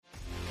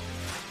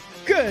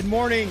Good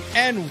morning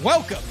and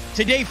welcome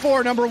to day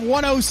 4, number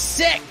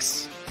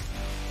 106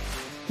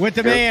 with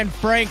the man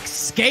Frank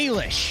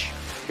Scalish.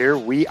 Here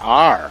we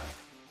are.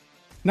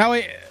 Now,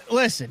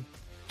 listen.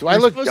 Do I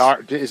look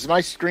dark? Is my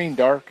screen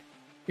dark?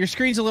 Your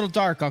screen's a little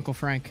dark, Uncle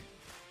Frank.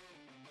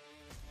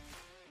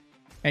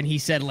 And he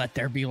said, let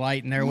there be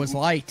light, and there was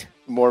light.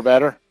 More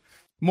better?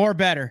 More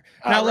better.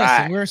 Now, All listen,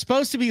 right. we're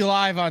supposed to be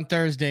live on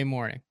Thursday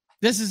morning.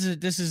 This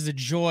is the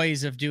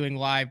joys of doing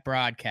live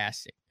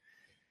broadcasting.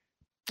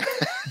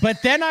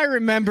 But then I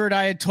remembered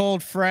I had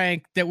told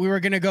Frank that we were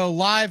going to go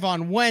live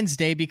on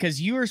Wednesday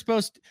because you were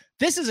supposed to.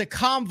 This is a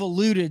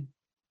convoluted,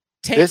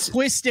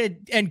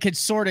 twisted and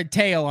consorted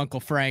tale,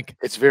 Uncle Frank.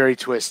 It's very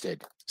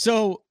twisted.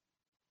 So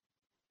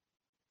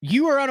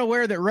you were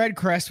unaware that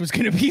Redcrest was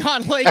going to be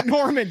on Lake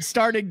Norman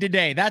starting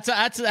today.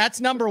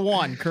 That's number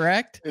one,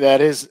 correct?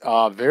 That is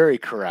very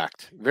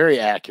correct. Very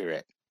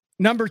accurate.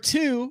 Number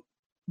two,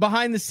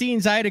 behind the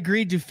scenes, I had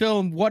agreed to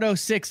film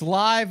 106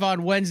 live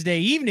on Wednesday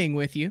evening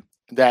with you.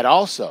 That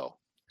also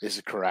is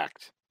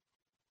correct.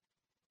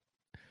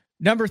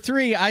 Number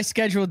three, I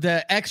scheduled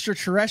the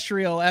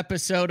extraterrestrial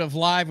episode of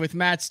Live with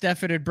Matt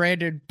Steffen and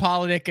Brandon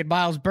Polinick and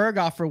Miles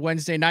Berghoff for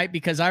Wednesday night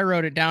because I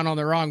wrote it down on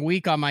the wrong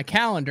week on my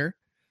calendar.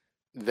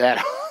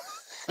 That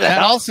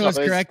also is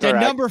correct. And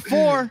number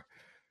four,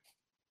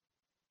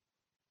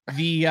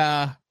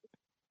 the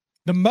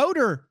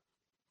motor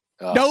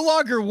no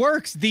longer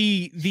works.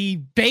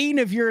 The bane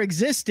of your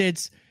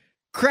existence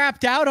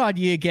crapped out on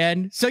you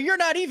again. So you're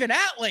not even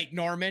at Lake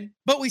Norman,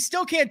 but we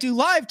still can't do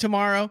live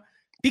tomorrow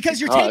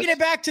because you're taking it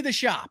back to the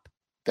shop.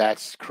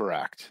 That's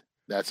correct.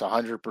 That's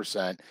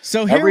 100%.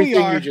 So here everything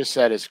we are. You just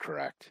said is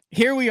correct.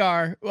 Here we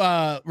are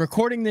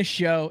recording this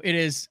show. It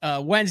is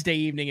Wednesday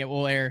evening. It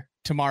will air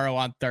tomorrow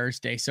on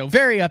Thursday. So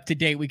very up to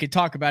date. We could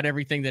talk about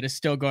everything that is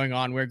still going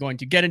on. We're going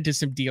to get into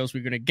some deals.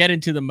 We're going to get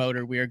into the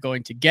motor. We are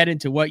going to get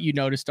into what you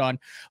noticed on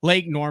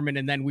Lake Norman.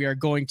 And then we are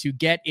going to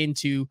get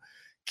into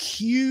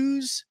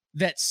cues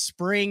that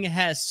spring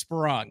has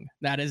sprung.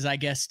 That is, I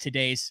guess,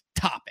 today's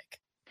topic.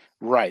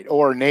 Right.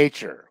 Or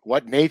nature.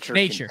 What nature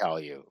can tell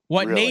you.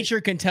 What nature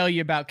can tell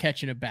you about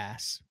catching a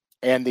bass.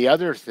 And the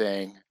other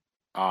thing,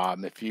 I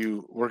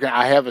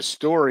have a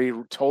story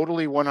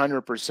totally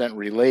 100%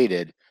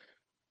 related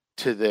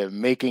to the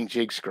Making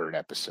Jig Skirt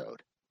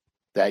episode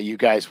that you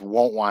guys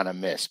won't want to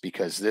miss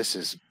because this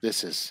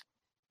is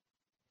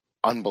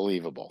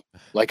unbelievable.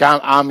 Like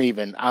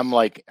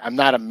I'm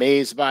not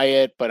amazed by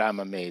it, but I'm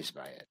amazed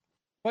by it.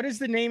 What is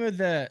the name of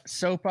the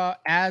soap opera?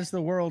 As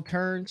the World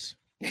Turns?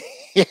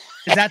 Is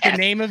that the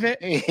name of it?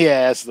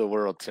 Yeah, As the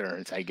World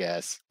Turns, I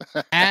guess.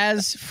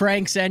 As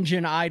Frank's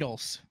Engine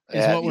Idles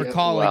is what we're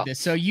calling this.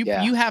 So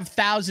you have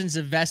thousands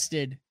of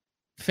vested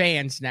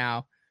fans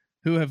now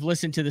who have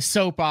listened to the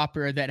soap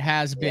opera that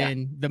has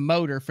been the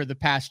motor for the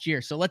past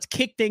year. So let's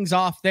kick things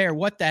off there.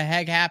 What the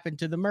heck happened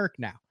to the Merc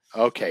now?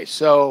 Okay,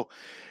 so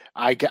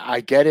I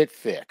get it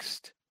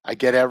fixed. I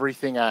get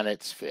everything on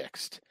it's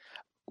fixed.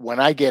 When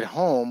I get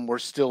home, we're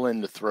still in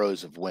the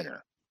throes of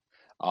winter.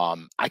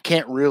 I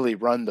can't really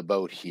run the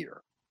boat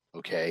here,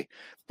 okay?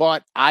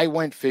 But I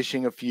went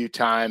fishing a few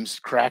times,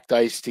 cracked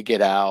ice to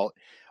get out,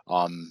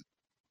 and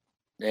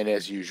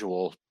as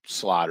usual,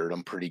 slaughtered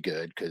them pretty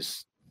good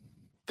because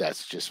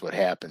that's just what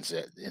happens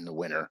in the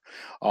winter.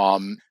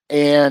 And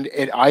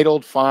it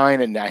idled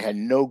fine, and I had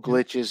no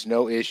glitches,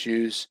 no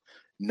issues,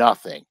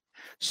 nothing.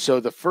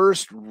 So the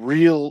first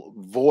real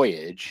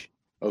voyage,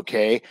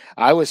 okay,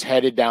 I was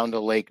headed down to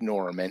Lake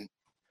Norman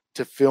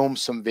to film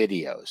some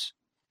videos.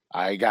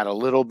 I got a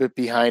little bit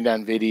behind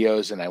on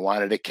videos and I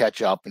wanted to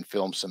catch up and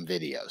film some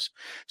videos.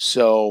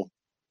 So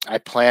I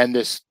planned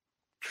this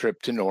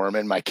trip to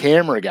Norman. My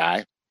camera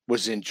guy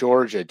was in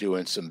Georgia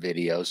doing some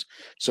videos.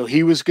 So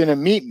he was going to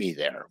meet me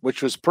there,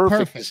 which was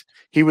perfect.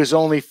 He was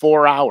only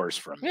 4 hours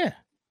from me. Yeah.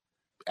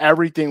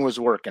 Everything was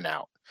working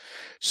out.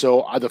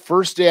 So the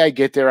first day I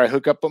get there, I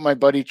hook up with my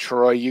buddy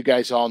Troy. You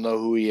guys all know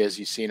who he is.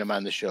 You've seen him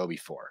on the show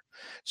before.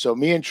 So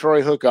me and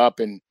Troy hook up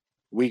and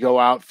we go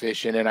out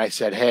fishing. And I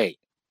said, hey,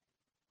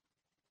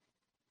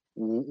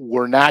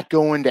 we're not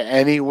going to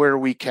anywhere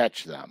we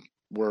catch them.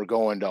 We're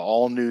going to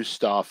all new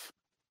stuff.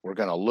 We're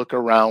going to look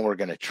around. We're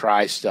going to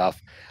try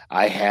stuff.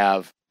 I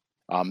have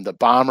the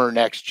Bomber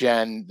Next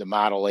Gen, the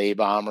Model A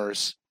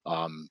bombers,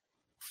 4A,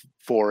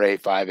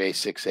 5A,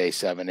 6A,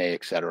 7A,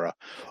 etc.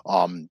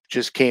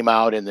 Just came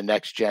out in the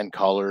next gen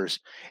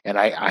colors, and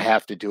I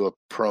have to do a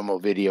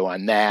promo video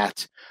on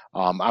that.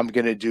 I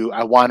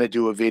want to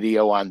do a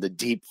video on the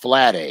deep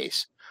flat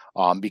A's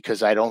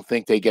because I don't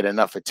think they get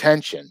enough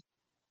attention.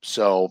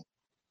 So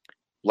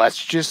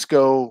let's just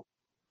go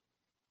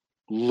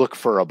look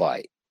for a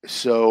bite.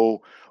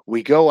 So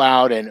we go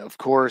out, and of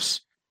course,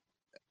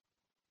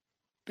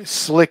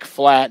 slick,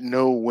 flat,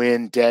 no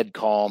wind, dead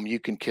calm. You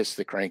can kiss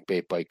the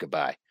crankbait bite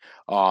goodbye.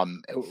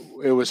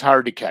 It was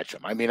hard to catch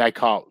them. I mean, I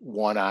caught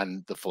one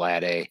on the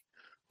flat A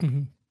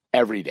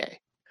every day.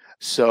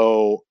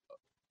 So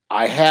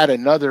I had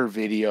another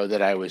video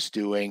that I was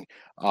doing,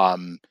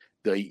 the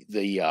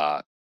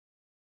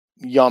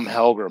Yum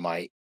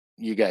Helgramite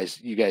You guys,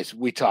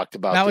 we talked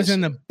about that this. was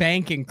in the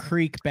Bank and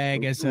Creek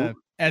bag as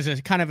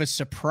a kind of a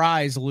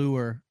surprise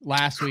lure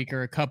last week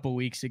or a couple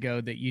weeks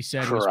ago that you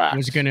said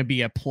was going to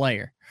be a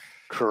player.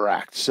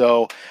 Correct.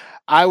 So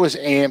I was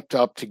amped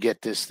up to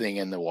get this thing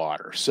in the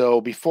water.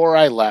 So before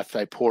I left,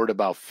 I poured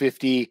about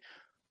 50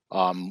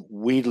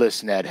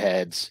 weedless net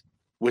heads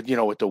with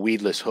the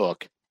weedless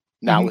hook,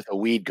 not with a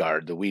weed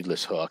guard, the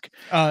weedless hook.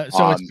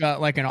 So it's got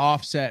like an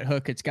offset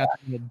hook. It's got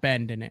the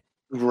bend in it.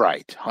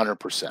 Right,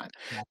 100%.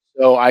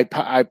 So I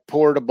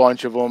poured a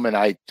bunch of them, and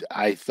I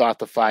thought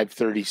the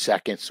 530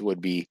 seconds would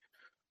be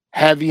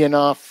heavy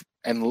enough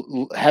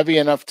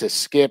to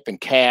skip and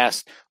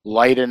cast,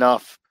 light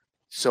enough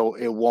so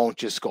it won't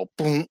just go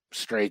boom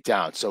straight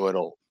down. So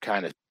it'll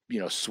kind of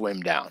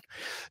swim down.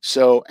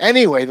 So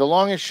anyway, the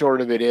long and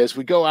short of it is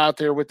we go out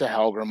there with the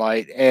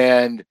Hellgrammite,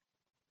 and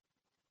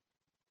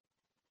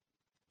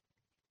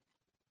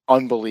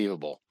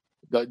unbelievable.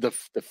 The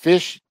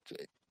fish,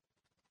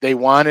 they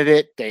wanted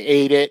it, they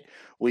ate it.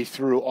 We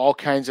threw all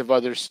kinds of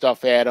other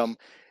stuff at them,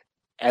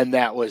 and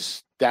that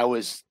was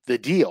the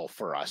deal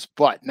for us.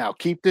 But now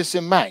keep this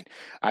in mind.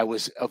 I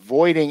was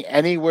avoiding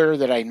anywhere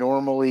that I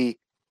normally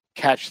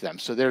catch them.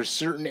 So there's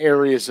certain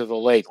areas of the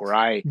lake where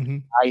I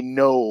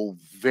know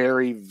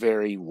very,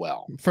 very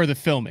well. For the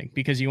filming,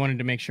 because you wanted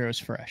to make sure it was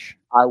fresh.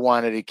 I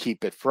wanted to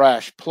keep it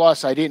fresh.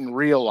 Plus, I didn't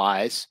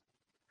realize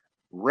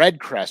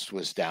Redcrest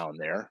was down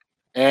there.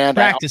 And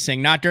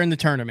practicing, not during the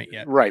tournament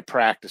yet. Right,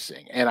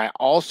 practicing. And I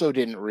also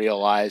didn't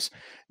realize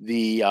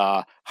the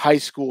high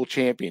school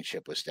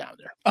championship was down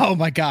there. Oh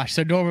my gosh.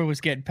 So Norman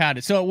was getting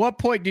pounded. So at what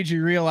point did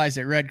you realize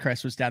that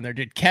Redcrest was down there?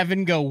 Did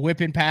Kevin go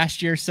whipping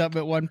past you or something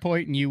at one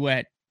point and you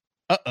went,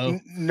 uh-oh?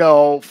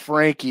 No,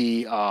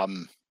 Frankie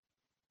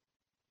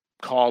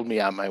called me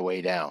on my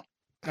way down.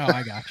 Oh,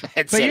 I got you.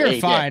 But said, you're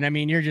fine. I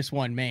mean, you're just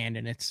one man,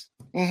 and it's,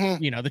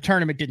 the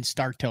tournament didn't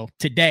start till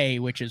today,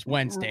 which is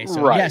Wednesday.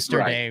 So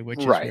yesterday,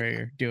 which is where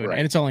you're doing it.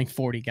 And it's only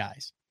 40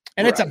 guys.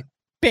 And it's a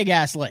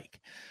big-ass lake.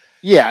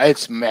 Yeah,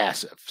 it's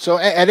massive. So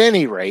at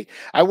any rate,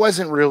 I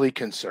wasn't really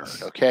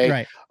concerned, okay?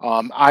 Right.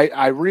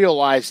 I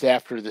realized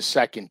after the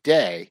second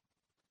day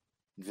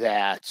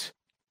that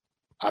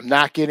I'm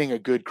not getting a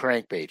good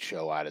crankbait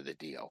show out of the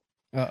deal.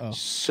 Uh-oh.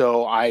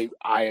 So I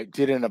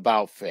did an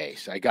about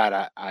face.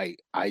 I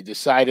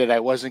decided I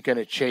wasn't going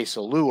to chase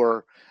a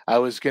lure. I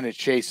was going to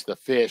chase the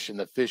fish, and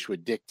the fish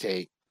would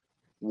dictate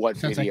what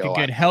Sounds video. Sounds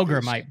like a good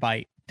Hellgrammite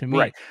bite to me.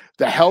 Right.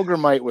 The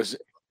Hellgrammite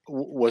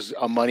was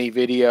a money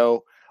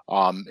video.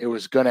 It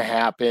was going to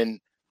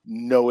happen.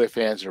 No ifs,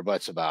 ands, or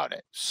buts about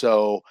it.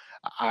 So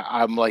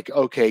I'm like,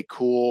 okay,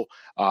 cool.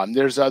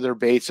 There's other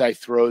baits I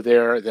throw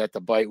there that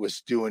the bite was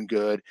doing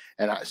good.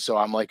 And so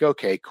I'm like,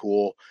 okay,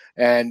 cool.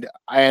 And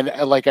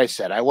like I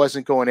said, I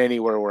wasn't going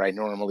anywhere where I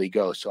normally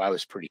go. So I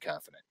was pretty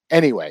confident.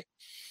 Anyway,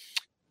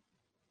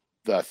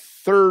 the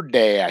third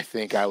day, I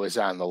think I was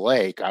on the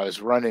lake. I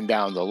was running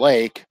down the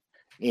lake,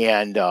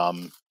 and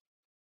I'm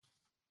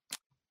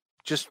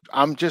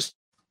just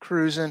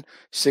cruising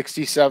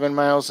 67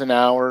 miles an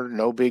hour,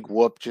 no big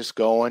whoop, just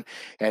going,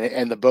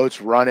 and the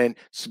boat's running,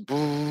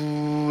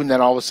 and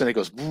then all of a sudden it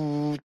goes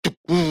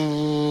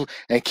and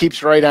it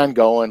keeps right on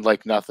going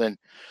like nothing.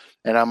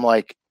 And I'm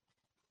like,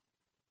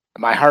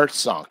 my heart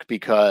sunk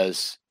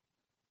because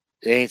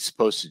it ain't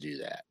supposed to do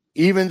that,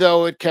 even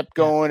though it kept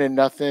going and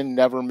nothing,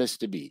 never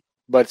missed a beat,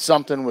 but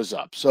something was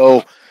up.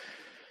 So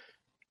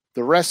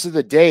the rest of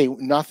the day,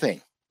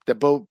 nothing. The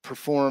boat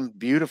performed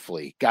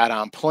beautifully, got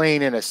on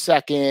plane in a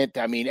second.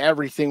 I mean,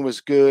 everything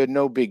was good,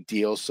 no big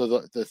deal. So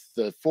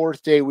the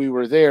fourth day we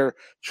were there,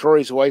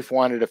 Troy's wife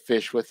wanted to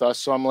fish with us.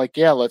 So I'm like,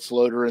 yeah, let's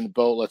load her in the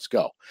boat. Let's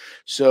go.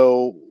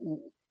 So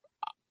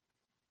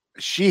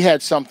she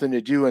had something to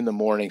do in the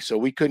morning, so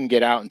we couldn't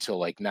get out until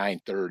like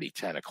 9:30,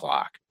 10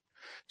 o'clock.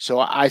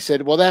 So I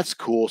said, well, that's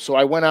cool. So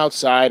I went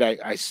outside,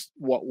 I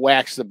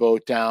waxed the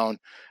boat down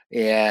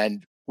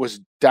and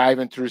was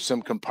diving through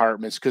some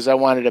compartments because I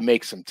wanted to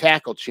make some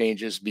tackle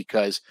changes,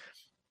 because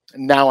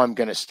now I'm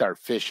going to start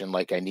fishing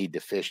like I need to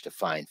fish to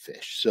find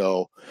fish.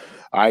 So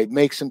I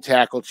make some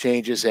tackle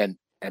changes, and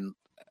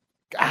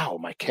ow,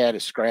 my cat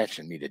is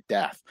scratching me to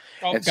death.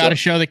 Oh, got to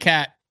show the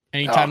cat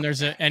anytime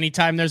there's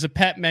a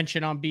pet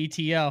mention on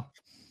BTO.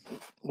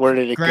 Where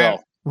did it go?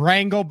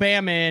 Wrangle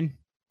Bam in.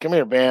 Come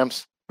here,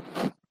 Bams.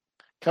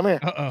 Come here.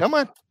 Come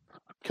on.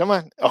 Come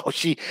on. Oh,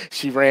 she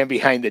ran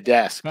behind the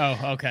desk.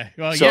 Oh, okay.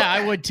 Well, so, yeah,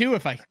 I would too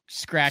if I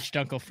scratched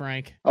Uncle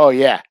Frank. Oh,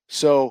 yeah.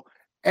 So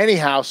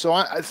anyhow,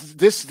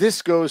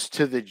 this goes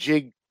to the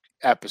jig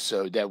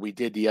episode that we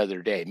did the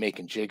other day,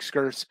 making jig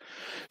skirts.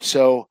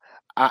 So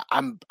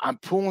I'm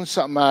pulling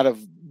something out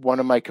of one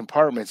of my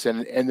compartments,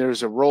 and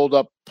there's a rolled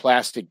up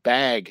plastic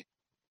bag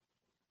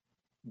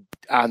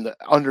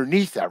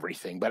underneath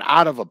everything, but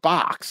out of a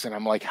box. And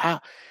I'm like,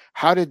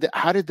 how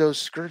did those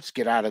skirts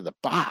get out of the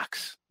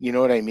box? You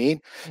know what I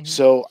mean? Mm-hmm.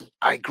 So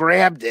I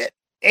grabbed it,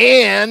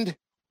 and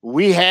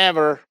we have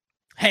her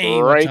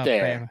right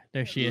there. Babe?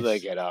 There she is.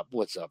 Look it up.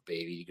 What's up,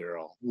 baby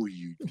girl?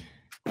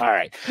 All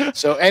right.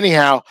 So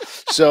anyhow,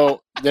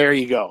 so there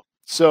you go.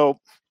 So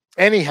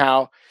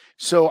anyhow,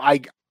 so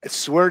I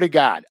swear to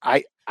God,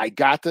 I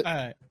got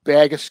the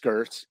bag of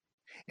skirts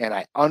and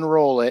I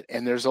unroll it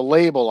and there's a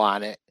label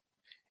on it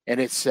and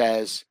it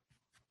says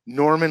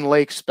Norman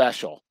Lake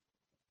Special.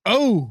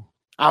 Oh,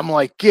 I'm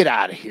like, get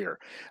out of here.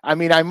 I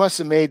mean, I must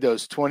have made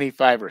those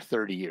 25 or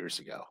 30 years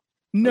ago.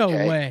 no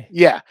Okay. way.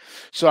 Yeah.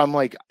 So I'm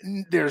like,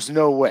 there's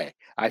no way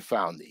I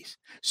found these.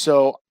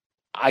 So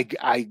I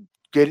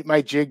get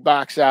my jig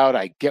box out.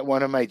 I get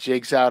one of my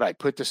jigs out. I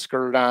put the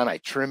skirt on. I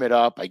trim it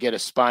up. I get a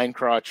spine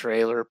craw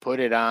trailer, put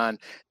it on,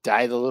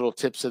 dye the little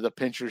tips of the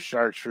pincher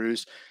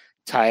chartreuse,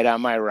 tie it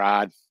on my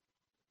rod.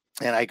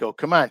 And I go,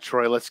 come on,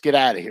 Troy, let's get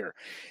out of here.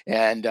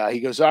 And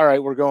he goes, all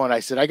right, we're going. I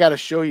said, I got to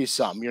show you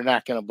something. You're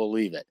not going to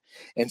believe it.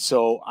 And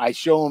so I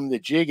show him the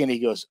jig and he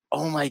goes,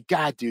 oh my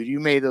God, dude, you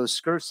made those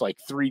skirts like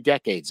 3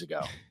 decades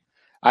ago.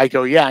 I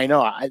go, yeah, I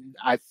know.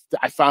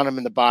 I found them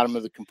in the bottom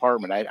of the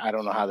compartment. I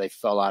don't know how they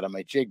fell out of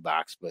my jig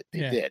box, but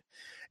they did.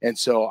 And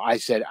so I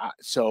said,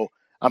 so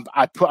I'm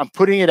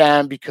putting it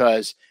on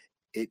because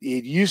it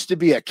used to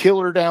be a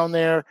killer down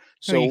there.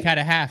 So you kind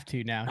of have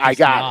to now. I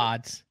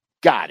got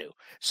to.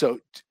 So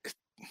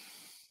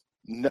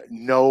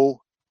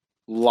no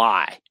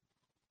lie.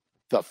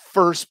 The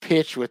first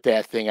pitch with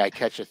that thing, I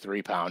catch a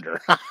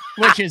 3-pounder,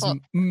 which is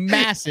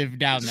massive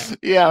down there.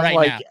 Yeah,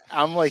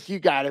 I'm like, you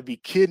got to be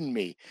kidding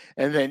me.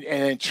 And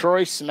then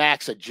Troy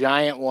smacks a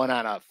giant one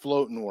on a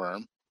floating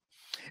worm,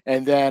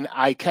 and then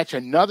I catch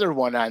another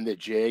one on the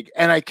jig,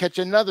 and I catch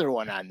another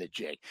one on the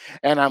jig,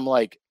 and I'm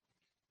like,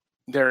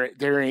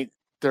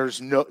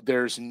 there's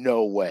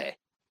no way.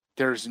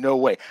 There's no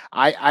way.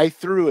 I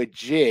threw a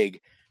jig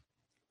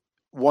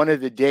one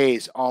of the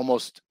days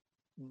almost,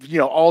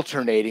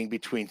 alternating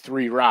between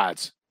 3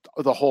 rods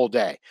the whole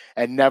day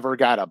and never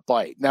got a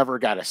bite, never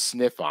got a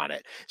sniff on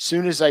it.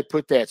 Soon as I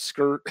put that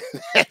skirt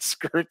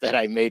that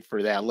I made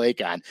for that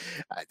lake on,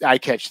 I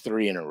catch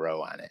 3 in a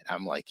row on it.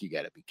 I'm like, you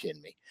got to be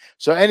kidding me.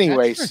 So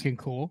anyways, that's freaking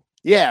cool.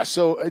 Yeah.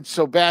 So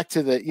back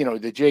to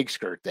the jig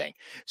skirt thing.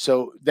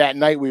 So that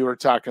night we were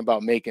talking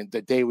about making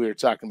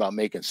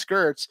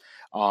skirts.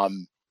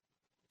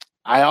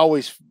 I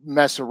always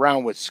mess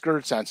around with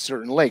skirts on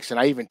certain lakes. And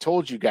I even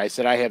told you guys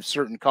that I have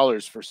certain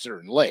colors for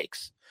certain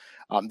lakes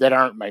that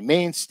aren't my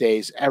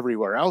mainstays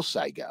everywhere else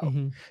I go.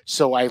 Mm-hmm.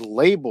 So I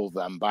label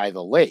them by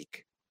the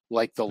lake,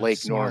 like the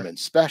Lake Norman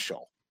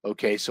Special.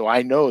 Okay. So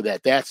I know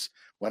that's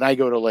when I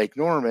go to Lake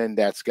Norman,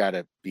 that's got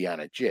to be on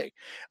a jig.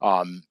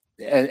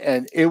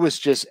 And it was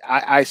just,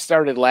 I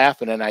started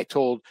laughing and I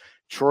told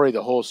Troy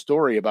the whole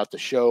story about the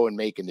show and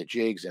making the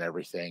jigs and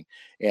everything.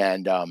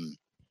 And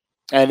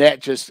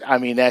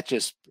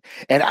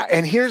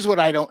here's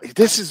what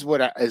this is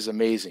what is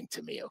amazing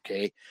to me.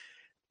 Okay.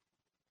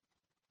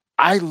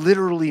 I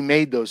literally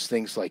made those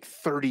things like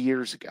 30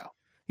 years ago.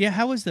 Yeah.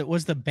 How was that?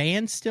 Was the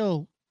band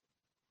still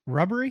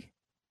rubbery?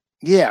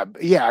 Yeah.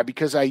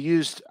 Because I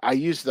used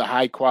the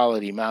high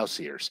quality mouse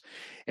ears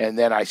and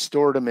then I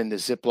stored them in the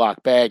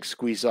Ziploc bag,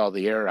 squeeze all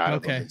the air out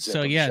of them.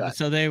 Okay.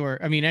 So they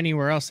were,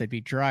 anywhere else they'd be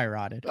dry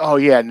rotted. Oh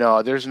yeah.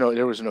 No, there was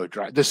no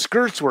dry. The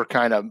skirts were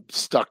kind of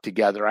stuck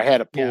together. I had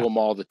to pull them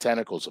all the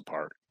tentacles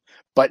apart,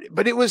 but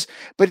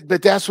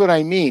that's what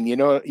I mean.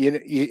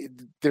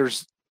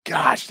 There's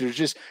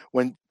just,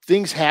 when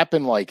things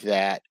happen like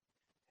that,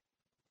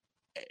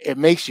 it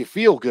makes you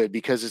feel good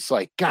because it's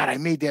like, God, I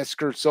made that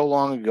skirt so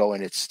long ago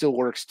and it still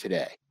works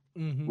today,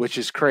 which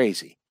is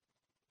crazy.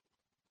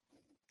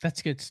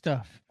 That's good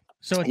stuff.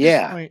 So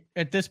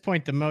at this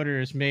point, the motor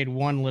has made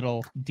one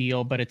little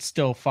deal, but it's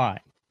still fine.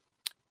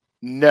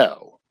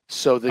 No.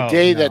 So the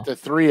day that the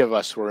 3 of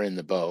us were in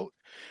the boat,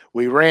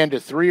 we ran to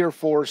 3 or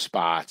 4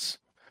 spots,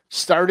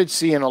 started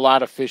seeing a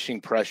lot of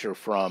fishing pressure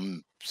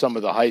from some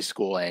of the high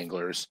school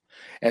anglers.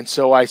 And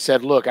so I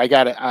said, look, I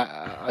got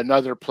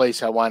another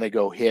place I want to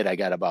go hit. I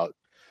got about,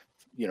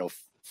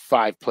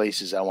 5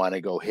 places I want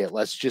to go hit.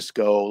 Let's just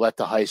go, let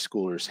the high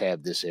schoolers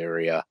have this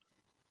area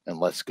and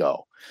let's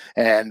go.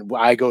 And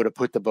I go to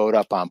put the boat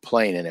up on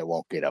plane and it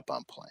won't get up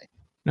on plane.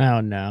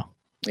 Oh no.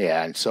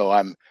 Yeah. And so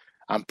I'm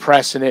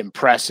pressing it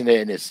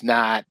and it's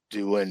not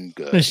doing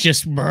good. It's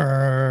just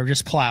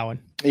plowing.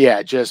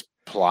 Yeah. Just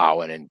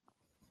plowing and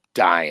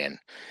dying.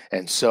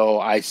 And so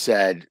I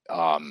said,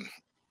 I'm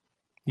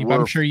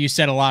sure you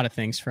said a lot of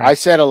things. I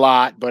said a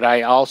lot, but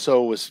I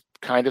also was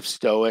kind of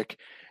stoic.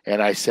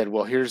 And I said,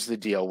 well, here's the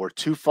deal. We're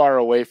too far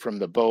away from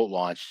the boat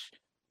launch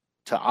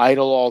to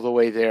idle all the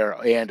way there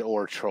and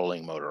or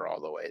trolling motor all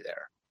the way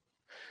there.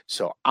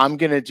 So I'm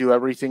going to do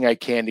everything I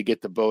can to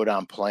get the boat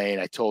on plane.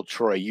 I told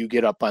Troy, you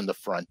get up on the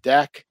front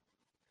deck.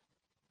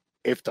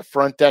 If the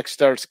front deck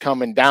starts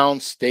coming down,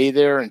 stay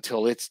there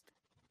until it's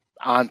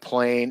on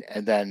plane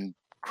and then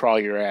crawl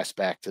your ass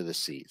back to the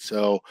seat.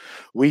 So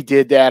we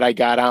did that. I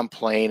got on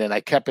plane and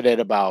I kept it at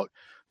about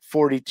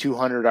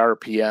 4,200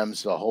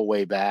 RPMs the whole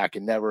way back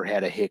and never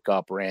had a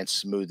hiccup, ran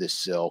smooth as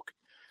silk.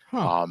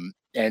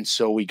 And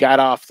so we got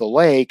off the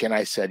lake and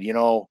I said,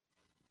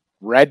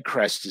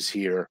 Redcrest is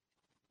here.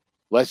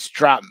 Let's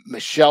drop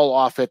Michelle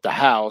off at the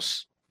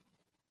house.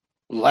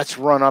 Let's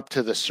run up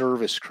to the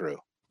service crew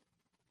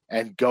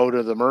and go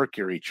to the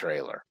Mercury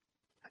trailer.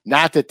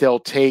 Not that they'll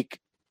take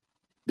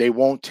they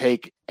won't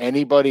take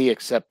anybody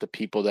except the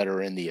people that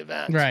are in the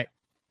event. Right.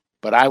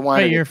 But I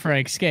wanted. But you're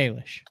Frank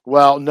Scalish.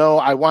 Well, no,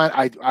 I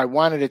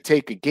wanted to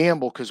take a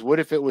gamble, because what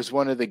if it was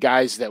one of the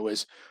guys that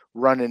was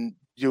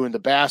doing the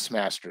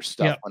Bassmaster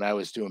stuff when I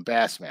was doing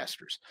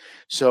Bassmasters?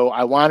 So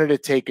I wanted to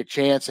take a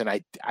chance, and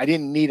I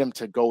didn't need him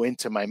to go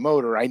into my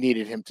motor. I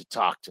needed him to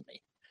talk to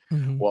me.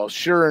 Mm-hmm. Well,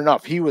 sure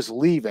enough, he was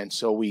leaving,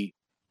 so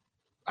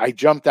I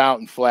jumped out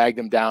and flagged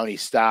him down. He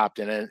stopped,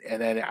 and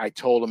then I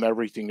told him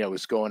everything that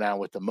was going on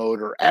with the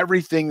motor,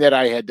 everything that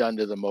I had done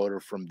to the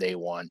motor from day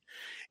one.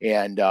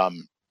 And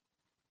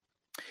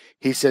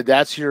he said,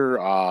 "That's your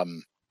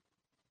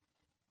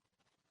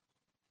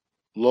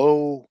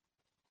low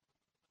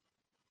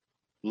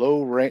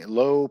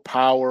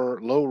power,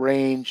 low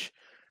range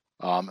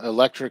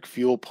electric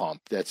fuel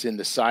pump that's in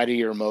the side of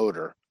your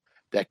motor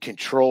that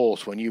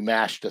controls when you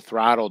mash the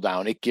throttle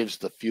down. It gives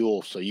the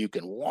fuel so you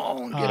can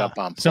get up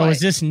on plane." So is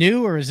this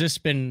new, or has this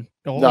been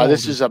old? No,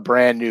 this is a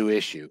brand new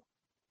issue.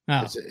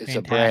 Oh, it's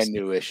a brand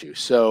new issue.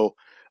 So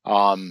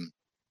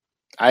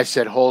I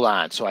said, hold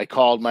on. So I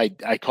called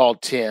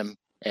Tim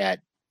at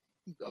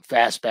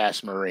Fast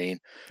Bass Marine,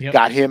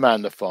 got him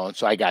on the phone.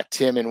 So I got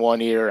Tim in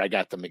one ear, I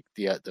got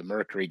the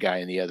Mercury guy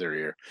in the other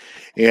ear,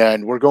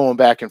 and we're going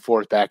back and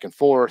forth.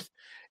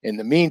 In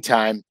the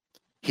meantime,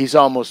 he's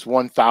almost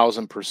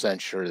 1,000%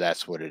 sure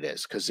that's what it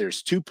is, because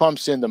there's 2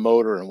 pumps in the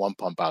motor and 1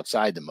 pump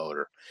outside the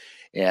motor.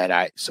 And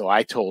I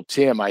told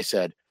Tim, I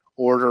said,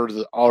 order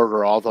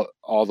all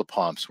the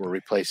pumps. We're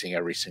replacing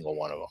every single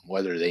one of them,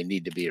 whether they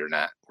need to be or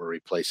not. We're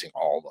replacing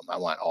all of them. I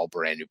want all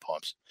brand new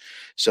pumps.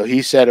 So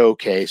he said,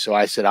 okay. So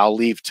I said, I'll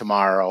leave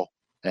tomorrow,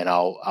 and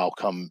I'll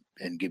come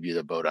and give you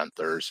the boat on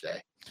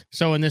Thursday.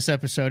 So when this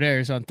episode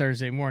airs on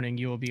Thursday morning,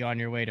 you will be on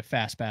your way to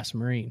Fast Bass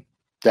Marine.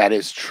 That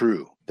is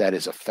true. That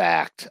is a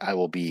fact. I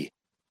will be,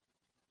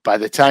 by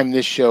the time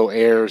this show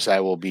airs, I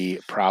will be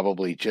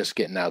probably just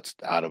getting out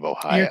of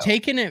Ohio.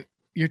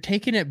 You're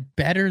taking it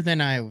better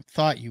than I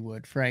thought you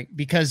would, Frank,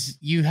 because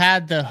you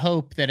had the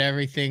hope that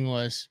everything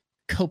was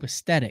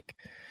copacetic.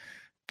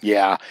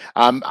 Yeah,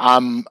 I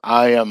am.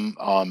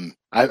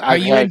 Are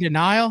you in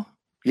denial?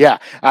 Yeah.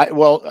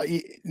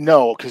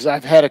 No, because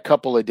I've had a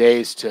couple of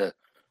days to,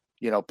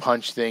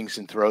 punch things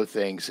and throw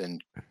things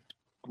and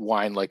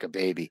whine like a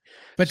baby.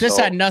 But this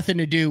had nothing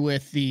to do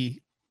with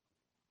the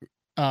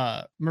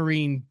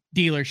Marine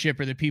dealership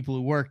or the people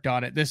who worked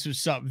on it. This was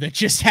something that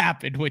just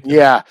happened with them.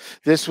 Yeah,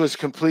 this was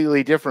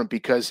completely different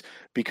because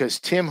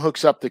Tim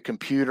hooks up the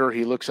computer,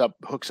 he hooks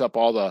up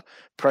all the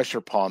pressure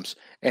pumps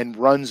and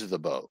runs the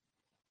boat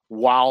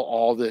while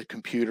all the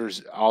computer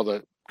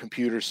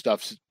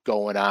stuff's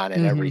going on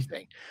and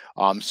everything.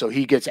 So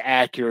he gets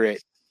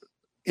accurate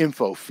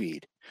info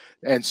feed.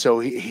 And so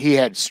he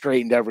had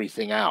straightened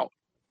everything out.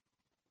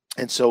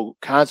 And so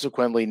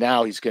consequently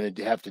now he's going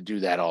to have to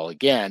do that all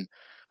again.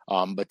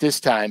 But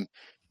this time,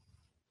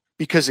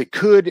 because it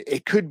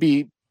could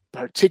be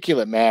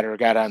particulate matter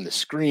got on the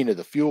screen of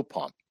the fuel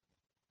pump.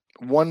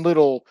 One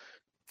little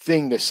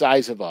thing the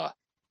size of a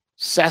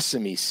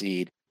sesame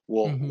seed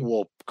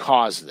will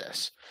cause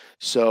this.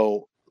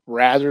 So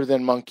rather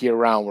than monkey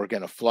around, we're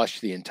going to flush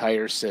the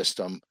entire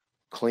system,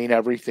 clean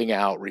everything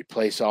out,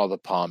 replace all the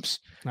pumps.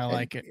 I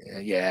like it.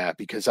 Yeah,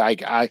 because I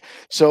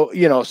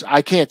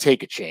can't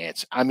take a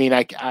chance. I mean,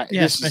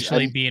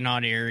 especially being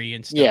on Erie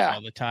and stuff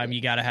all the time,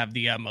 you got to have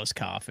the utmost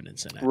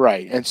confidence in it.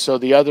 Right. And so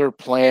the other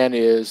plan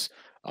is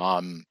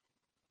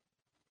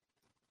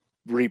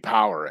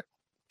repower it,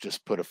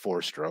 just put a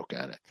 4-stroke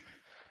on it.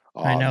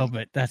 I know,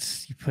 but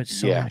you put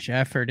so much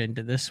effort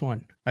into this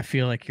one. I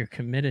feel like you're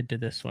committed to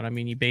this one. I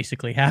mean, you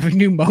basically have a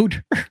new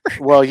motor.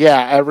 Well,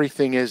 yeah,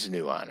 everything is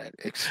new on it.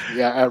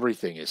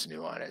 Everything is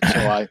new on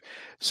it.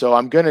 So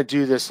I'm going to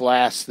do this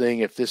last thing.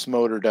 If this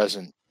motor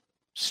doesn't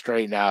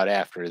straighten out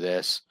after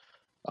this,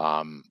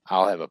 I'll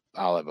have a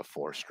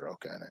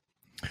 4-stroke on it.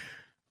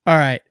 All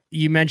right.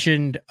 You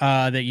mentioned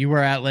that you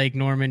were at Lake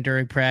Norman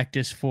during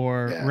practice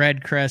for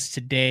Red Crest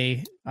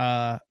today.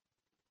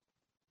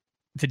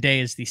 Today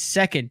is the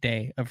second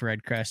day of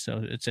Red Crest,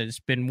 so it's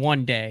been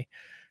one day.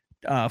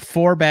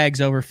 4 bags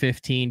over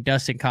 15.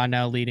 Dustin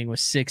Condell leading with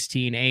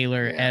 16.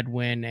 Ayler,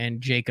 Edwin,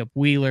 and Jacob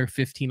Wheeler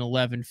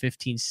 15-11,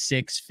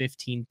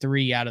 15-6,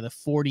 15-3 out of the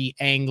 40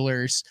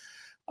 anglers.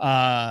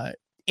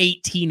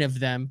 18 of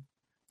them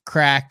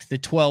cracked the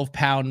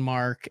 12-pound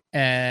mark,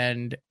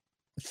 and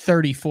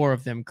 34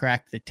 of them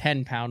cracked the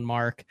 10-pound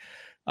mark.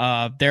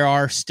 There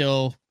are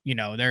still,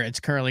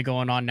 it's currently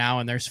going on now,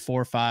 and there's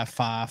 4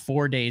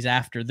 days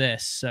after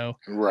this. So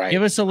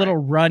give us a little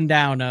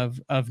rundown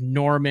of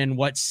Norman,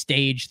 what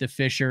stage the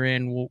fish are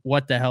in,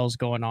 what the hell's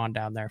going on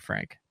down there,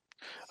 Frank.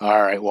 All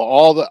right. Well,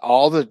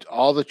 all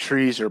the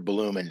trees are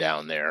blooming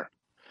down there.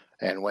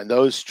 And when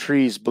those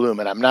trees bloom,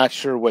 and I'm not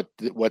sure what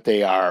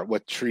they are,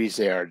 what trees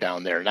they are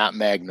down there, not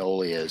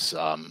magnolias.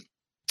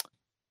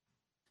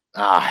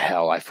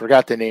 I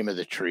forgot the name of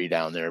the tree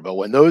down there. But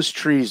when those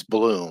trees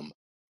bloom,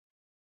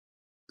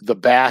 the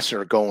bass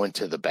are going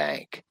to the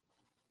bank.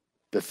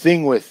 The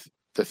thing with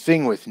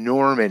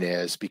Norman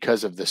is,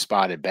 because of the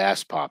spotted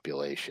bass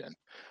population,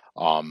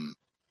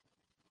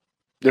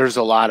 There's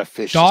a lot of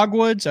fish.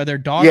 Dogwoods? Are there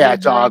dogwoods? Yeah,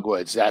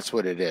 dogwoods. That's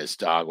what it is.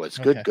 Dogwoods.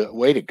 Okay. Good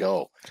way to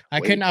go. I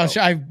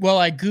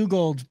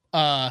googled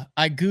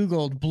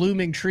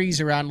blooming trees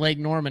around Lake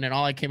Norman, and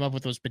all I came up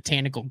with was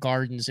botanical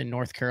gardens in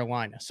North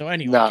Carolina. So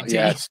anyway, no,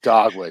 yeah, it's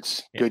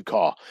dogwoods. Yeah. Good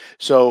call.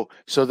 So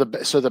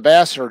the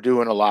bass are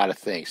doing a lot of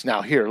things.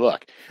 Now here,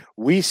 look,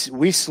 we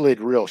slid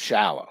real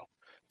shallow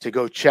to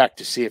go check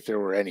to see if there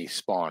were any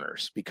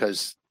spawners,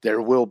 because there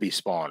will be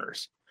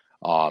spawners.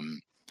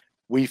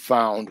 We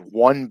found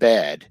one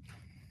bed,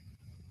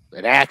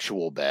 an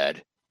actual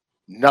bed.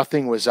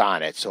 Nothing was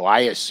on it, so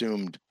I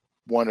assumed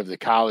one of the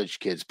college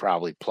kids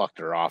probably plucked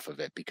her off of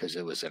it, because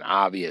it was an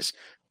obvious,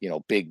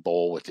 big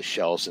bowl with the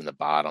shells in the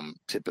bottom,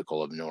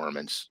 typical of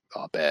Norman's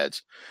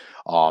beds.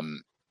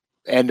 And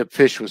the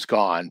fish was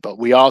gone. But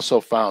we also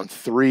found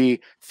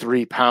three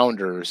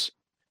 3-pounders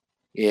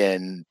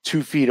in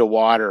 2 feet of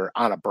water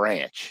on a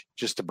branch,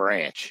 just a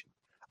branch.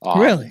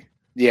 Really?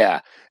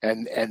 Yeah,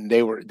 and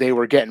they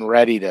were getting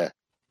ready to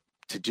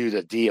do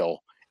the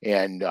deal,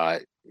 and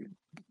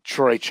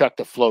Troy chucked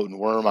a floating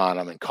worm on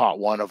them and caught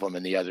one of them,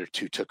 and the other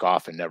 2 took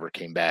off and never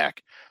came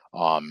back.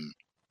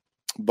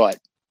 But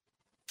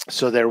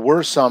so there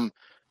were some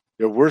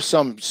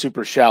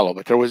super shallow,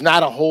 but there was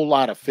not a whole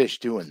lot of fish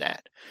doing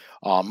that.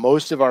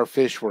 Most of our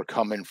fish were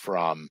coming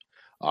from,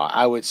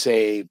 I would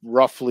say,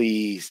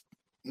 roughly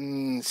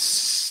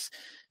 6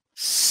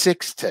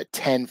 to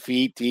 10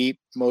 feet deep.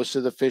 Most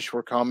of the fish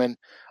were coming.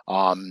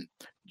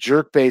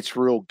 Jerkbait's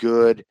real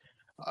good.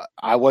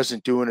 I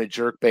wasn't doing a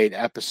jerkbait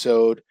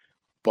episode,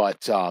 but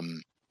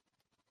the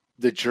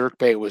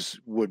jerkbait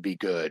would be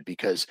good,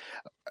 because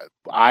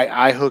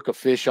I hook a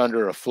fish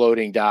under a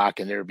floating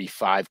dock and there'd be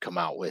 5 come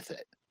out with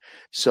it.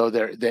 So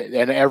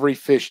and every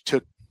fish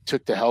took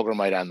the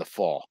hellgrammite on the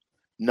fall.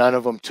 None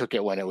of them took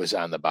it when it was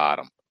on the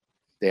bottom.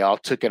 They all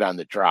took it on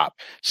the drop.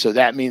 So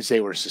that means they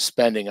were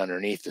suspending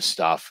underneath the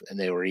stuff, and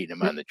they were eating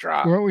them on the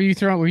drop. What were you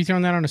throwing? Were you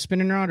throwing that on a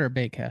spinning rod or a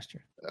bait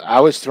caster? I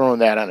was throwing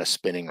that on a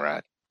spinning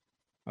rod.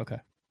 Okay.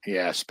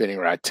 Yeah, spinning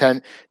rod.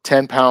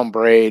 10-pound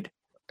braid,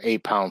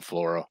 8-pound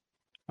fluoro.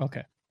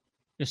 Okay.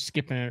 Just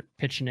skipping it,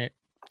 pitching it,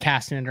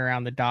 casting it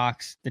around the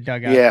docks, the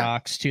dugout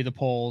docks, to the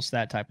poles,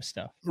 that type of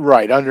stuff.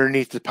 Right,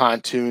 underneath the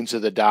pontoons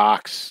of the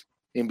docks,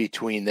 in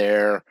between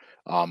there,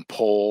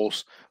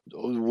 poles.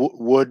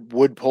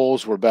 Wood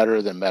poles were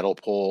better than metal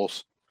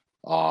poles.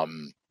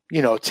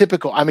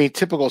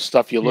 Typical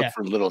stuff. You look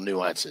for little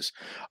nuances.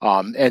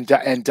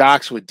 And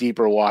docks with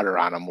deeper water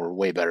on them were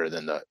way better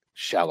than the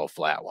shallow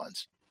flat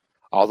ones.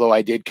 Although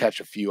I did catch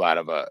a few out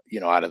of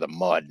the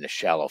mud in a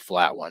shallow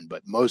flat one,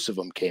 but most of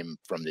them came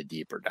from the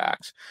deeper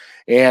docks,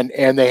 and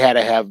they had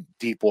to have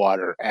deep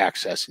water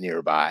access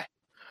nearby.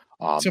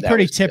 So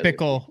pretty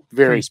typical,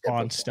 very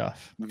spawn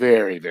stuff.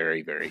 Very,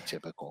 very, very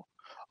typical.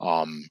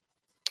 And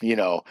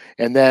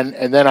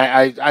then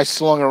I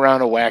slung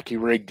around a wacky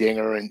rig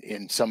dinger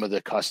in some of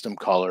the custom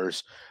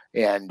colors,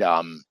 and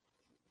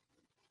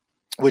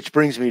which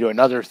brings me to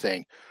another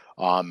thing.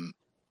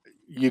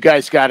 You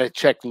guys got to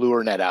check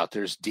LureNet out.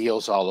 There's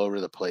deals all over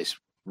the place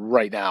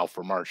right now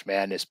for March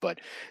Madness, but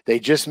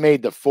they just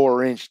made the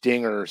 4-inch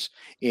dingers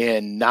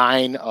in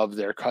 9 of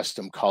their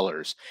custom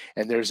colors,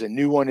 and there's a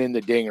new one in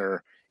the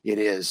dinger. It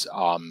is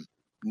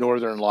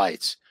Northern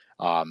Lights.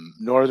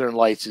 Northern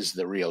Lights is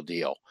the real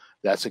deal.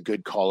 That's a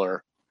good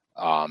color.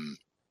 And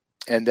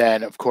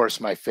then, of course,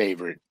 my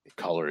favorite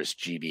color is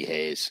GB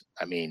Haze.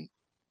 I mean,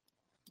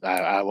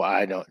 I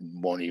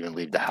won't even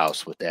leave the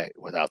house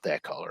without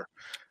that color.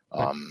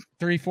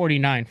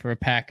 $349 for a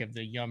pack of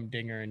the Yum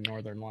Dinger and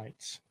Northern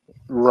Lights.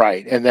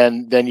 Right, and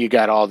then you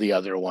got all the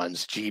other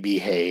ones, GB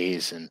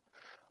Haze and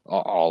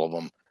all of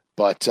them.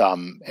 But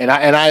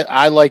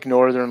I like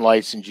Northern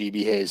Lights and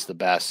GB Haze the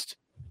best.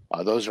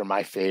 Those are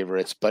my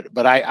favorites.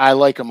 But I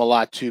like them a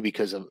lot too,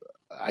 because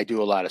I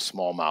do a lot of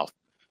smallmouth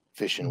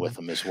fishing with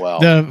them as well.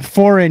 The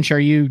 4-inch, are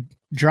you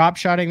drop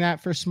shotting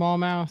that for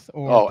smallmouth,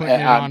 or putting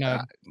it on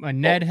a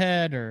Ned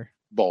head, or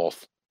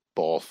both?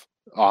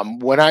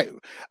 When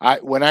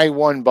I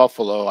won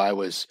Buffalo, I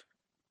was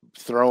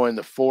throwing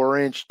the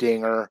 4-inch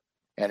dinger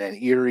and an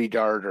Erie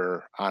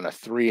darter on a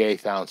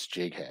 3/8 ounce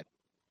jig head.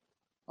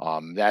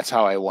 That's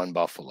how I won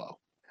Buffalo.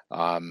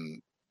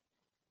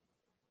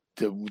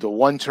 The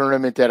one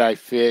tournament that I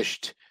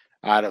fished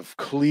out of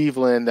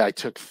Cleveland, I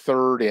took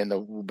 3rd in the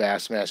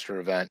Bassmaster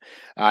event.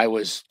 I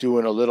was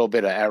doing a little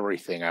bit of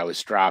everything. I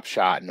was drop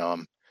shotting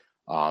them,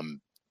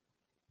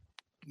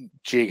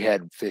 jig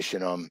head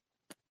fishing them.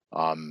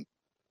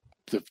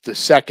 The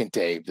second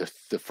day,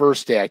 the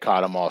first day I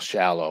caught them all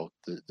shallow.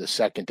 The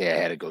second day I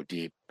had to go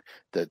deep.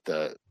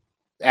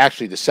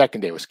 Actually the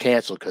second day was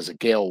canceled because of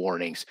gale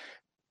warnings.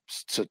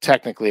 So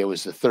technically it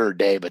was the 3rd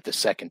day, but the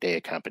second day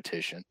of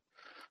competition.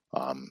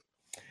 I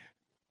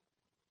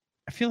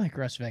feel like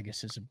Rust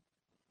Vegas is a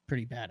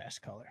pretty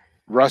badass color.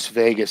 Rust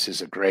Vegas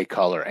is a great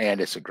color, and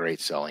it's a great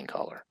selling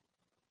color.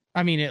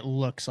 I mean, it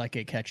looks like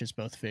it catches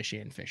both fish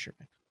and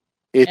fishermen.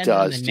 It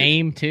does. The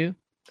name too.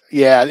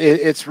 Yeah,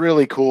 it's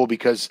really cool,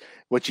 because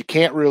what you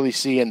can't really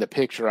see in the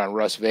picture on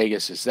Rust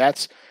Vegas is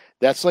that's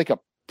like a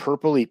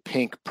purpley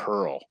pink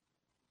pearl.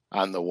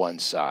 on the one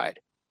side.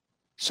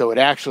 So it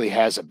actually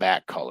has a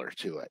back color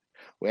to it.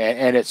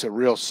 And it's a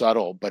real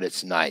subtle, but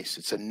it's nice.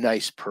 It's a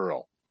nice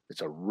pearl.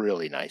 It's a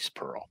really nice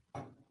pearl.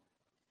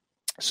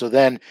 So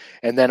then,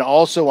 and then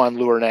also on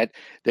LureNet,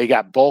 they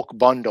got bulk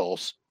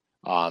bundles,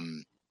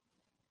 20%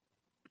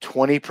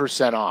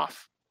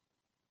 off.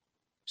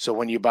 So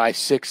when you buy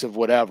 6 of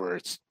whatever,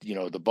 it's, you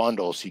know, the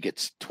bundles, you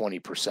get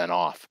 20%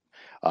 off,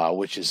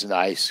 which is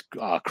nice.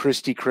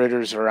 Christie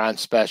Critters are on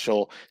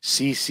special.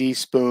 CC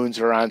Spoons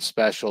are on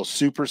special.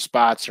 Super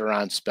Spots are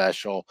on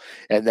special.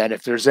 And then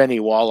if there's any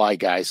walleye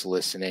guys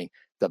listening,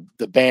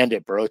 the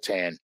Bandit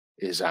Brotan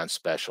is on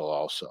special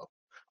also,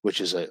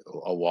 which is a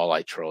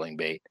walleye trolling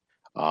bait.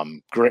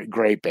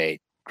 Great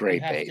bait.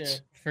 Great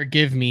baits.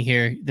 Forgive me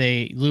here.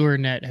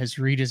 LureNet has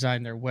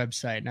redesigned their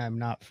website, and I'm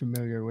not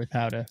familiar with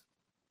how to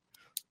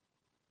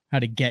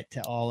get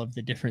to all of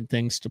the different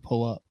things to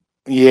pull up.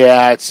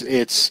 Yeah,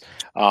 it's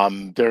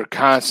they're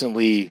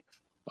constantly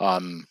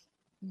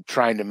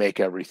trying to make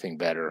everything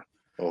better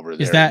over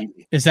there.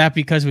 Is that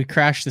because we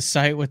crashed the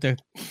site with the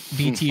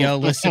BTO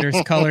listeners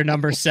color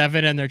number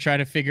 7 and they're trying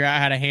to figure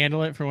out how to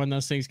handle it for when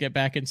those things get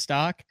back in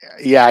stock?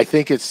 Yeah, I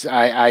think it's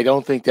I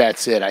don't think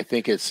that's it. I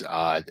think it's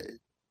I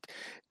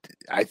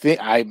think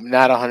I'm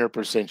not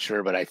 100%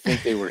 sure, but I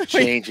think they were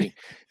changing.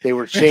 They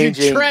were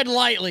changing. Tread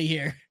lightly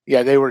here.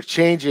 Yeah, they were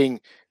changing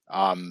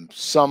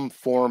some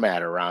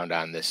format around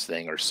on this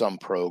thing or some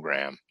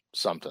program,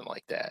 something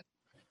like that.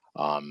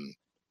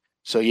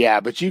 So yeah,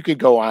 but you could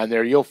go on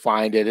there, you'll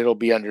find it. It'll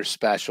be under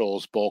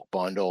specials, bulk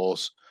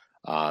bundles.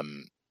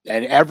 And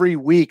every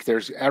week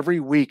through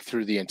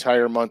the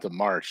entire month of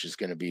March is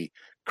going to be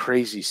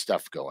crazy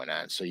stuff going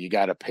on. So you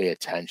got to pay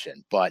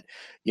attention. But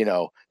you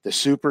know, the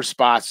Super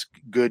Spots,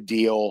 good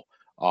deal.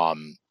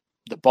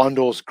 The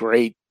bundles,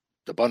 great.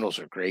 The bundles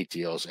are great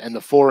deals. And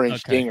the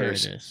 4-inch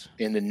dingers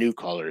in the new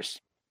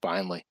colors.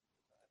 Finally.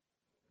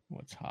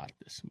 What's hot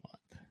this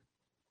month?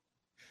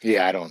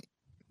 Yeah, I don't.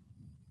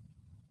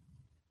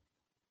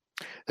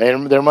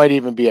 There might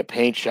even be a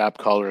paint shop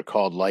color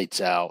called Lights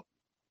Out.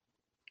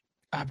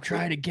 I'm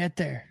trying to get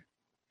there.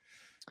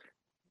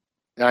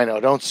 I know.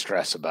 Don't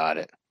stress about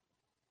it.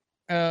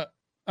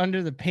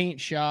 Under the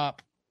paint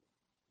shop.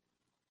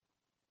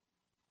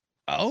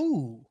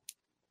 Oh.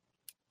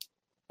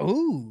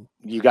 You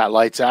got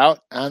Lights Out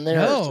on there?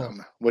 No.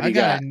 What do you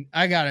got?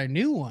 I got a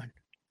new one.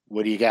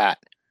 What do you got?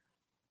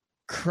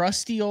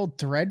 Crusty old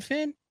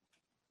threadfin.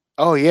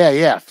 Oh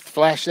yeah.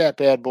 Flash that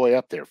bad boy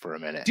up there for a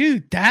minute,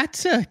 dude.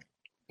 That's a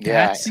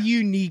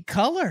unique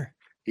color.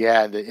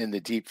 Yeah, in the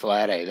deep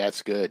flat A,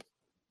 that's good.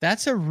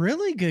 That's a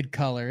really good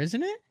color,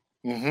 isn't it?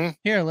 Mm-hmm.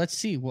 Here, let's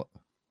see what.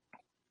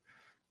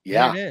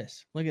 Yeah, there it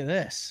is. Look at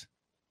this.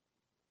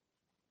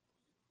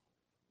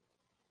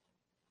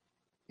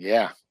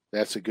 Yeah,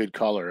 that's a good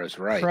color. That's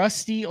right.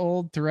 Crusty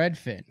old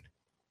threadfin.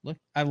 Look,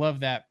 I love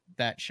that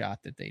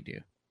shot that they do.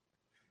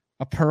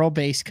 A pearl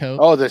base coat.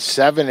 Oh, the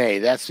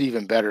 7A. That's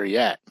even better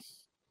yet.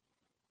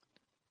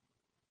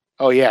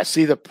 Oh yeah,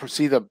 see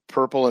the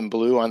purple and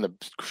blue on the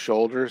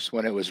shoulders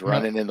when it was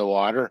running in the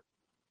water.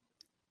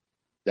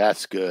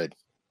 That's good.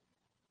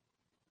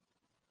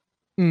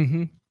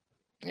 Mm-hmm.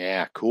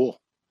 Yeah, cool.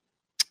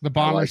 The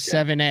Bomber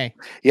 7A.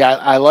 Yeah,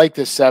 I like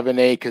the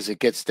 7A because it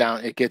gets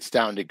down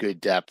to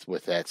good depth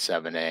with that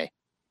 7A.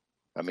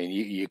 I mean,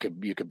 you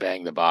could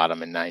bang the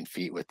bottom in 9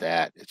 feet with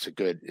that. It's a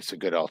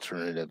good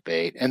alternative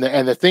bait. And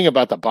the thing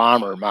about the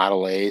Bomber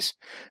Model A's,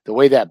 the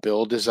way that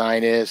build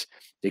design is,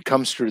 it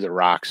comes through the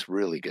rocks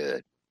really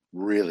good,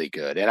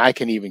 and I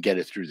can even get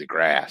it through the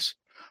grass.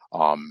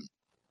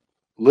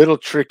 Little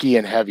tricky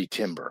in heavy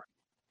timber,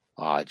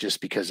 just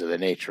because of the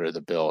nature of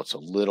the bill. It's a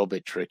little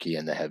bit tricky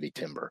in the heavy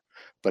timber,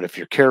 but if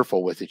you're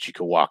careful with it, you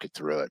can walk it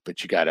through it.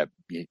 But you gotta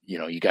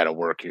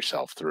work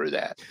yourself through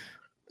that.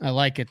 I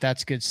like it.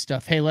 That's good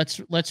stuff. Hey, let's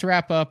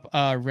wrap up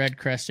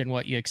Redcrest and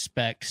what you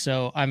expect.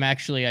 So I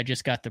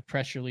just got the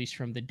press release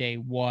from the day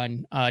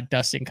one.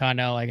 Dustin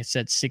Connell, like I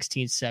said,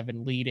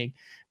 16-7 leading.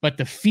 But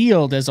the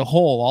field as a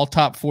whole, all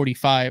top 40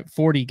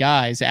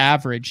 guys,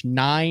 average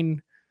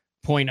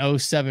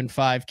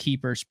 9.075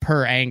 keepers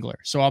per angler.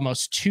 So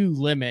almost 2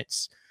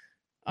 limits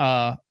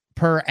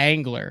per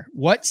angler.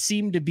 What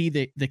seemed to be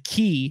the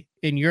key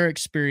in your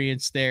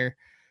experience there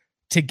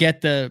to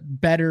get the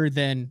better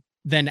than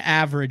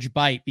average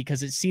bite?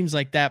 Because it seems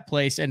like that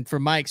place, and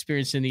from my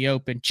experience in the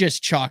open,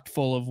 just chocked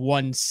full of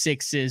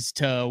 1.6s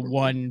to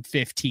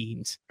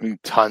 1.15s.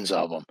 Tons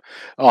of them.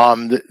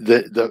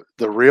 The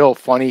real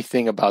funny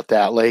thing about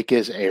that lake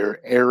is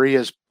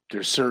areas.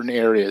 There's certain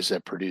areas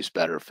that produce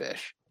better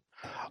fish.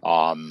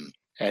 And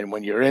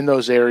when you're in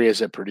those areas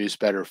that produce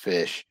better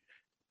fish,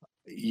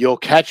 you'll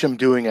catch them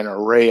doing an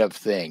array of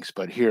things.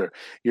 But here,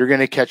 you're going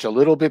to catch a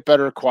little bit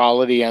better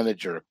quality on the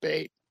jerk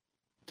bait.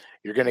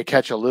 You're going to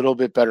catch a little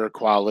bit better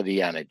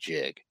quality on a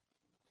jig.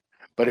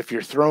 But if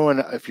you're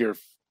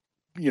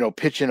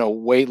pitching a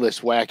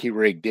weightless wacky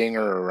rig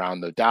dinger around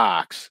the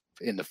docks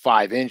in the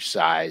 5-inch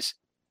size,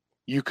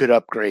 you could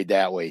upgrade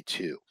that way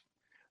too.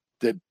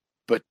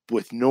 But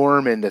with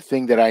Norman, the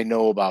thing that I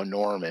know about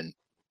Norman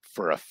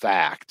for a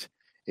fact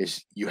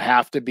is you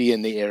have to be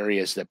in the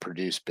areas that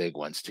produce big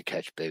ones to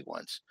catch big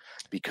ones.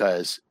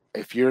 Because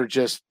if you're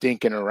just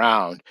dinking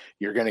around,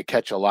 you're going to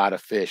catch a lot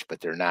of fish, but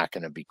they're not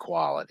going to be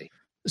quality.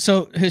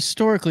 So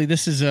historically,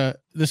 this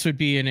would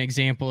be an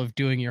example of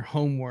doing your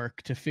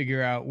homework to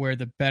figure out where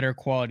the better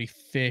quality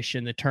fish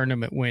and the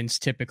tournament wins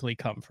typically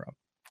come from.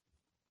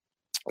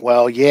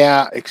 Well,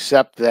 yeah,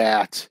 except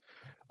that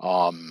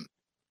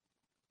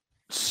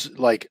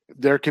like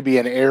there could be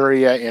an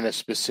area in a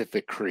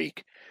specific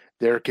creek.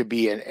 There could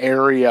be an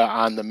area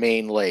on the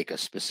main lake, a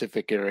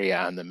specific area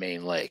on the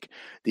main lake.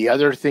 The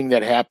other thing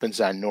that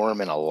happens on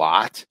Norman a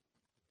lot,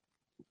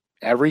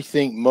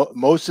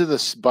 most of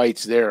the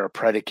bites there are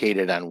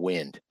predicated on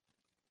wind.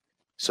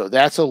 So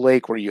that's a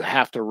lake where you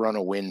have to run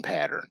a wind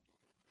pattern.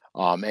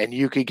 And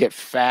you could get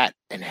fat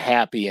and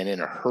happy and in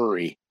a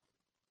hurry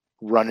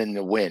running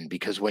the wind,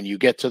 because when you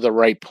get to the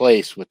right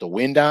place with the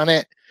wind on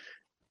it,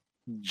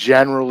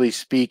 generally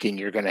speaking,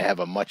 you're going to have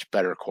a much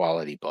better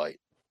quality bite.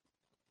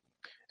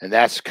 And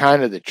that's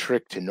kind of the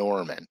trick to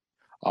Norman.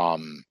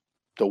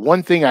 The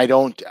one thing I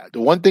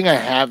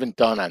haven't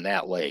done on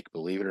that lake,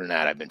 believe it or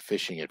not, I've been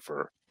fishing it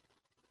for,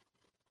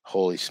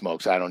 holy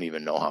smokes, I don't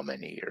even know how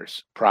many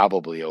years,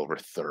 probably over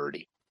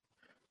 30.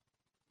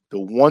 The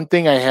one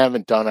thing I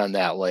haven't done on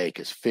that lake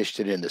is fished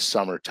it in the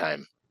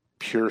summertime,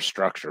 pure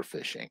structure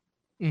fishing,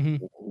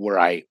 where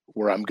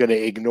I'm going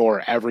to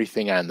ignore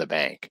everything on the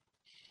bank.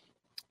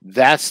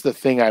 That's the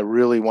thing I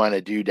really want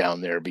to do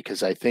down there,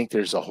 because I think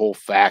there's a whole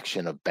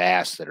faction of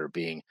bass that are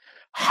being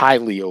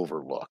highly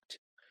overlooked.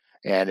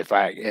 And if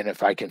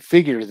I can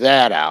figure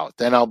that out,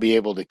 then I'll be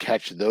able to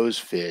catch those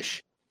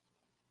fish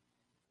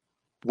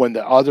when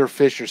the other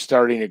fish are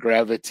starting to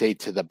gravitate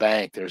to the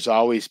bank. There's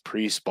always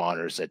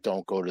pre-spawners that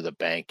don't go to the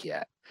bank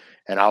yet,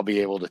 and I'll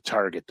be able to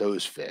target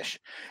those fish.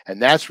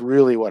 And that's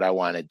really what I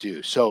want to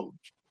do. So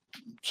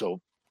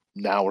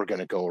now we're going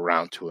to go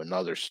around to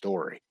another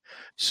story.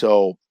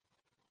 So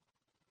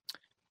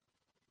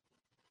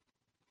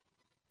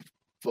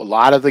a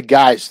lot of the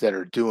guys that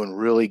are doing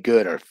really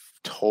good are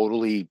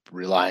totally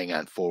relying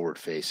on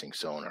forward-facing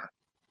sonar,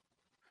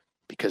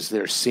 because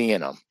they're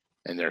seeing them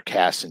and they're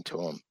casting to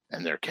them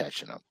and they're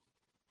catching them.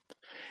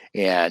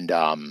 And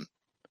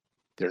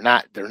they're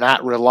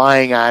not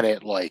relying on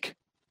it like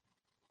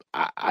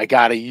I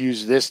got to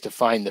use this to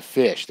find the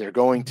fish. They're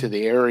going to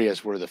the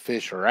areas where the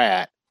fish are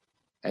at,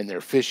 and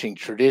they're fishing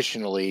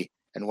traditionally.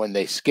 And when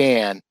they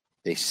scan,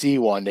 they see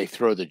one, they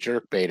throw the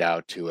jerk bait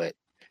out to it,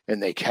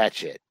 and they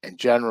catch it. And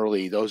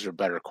generally, those are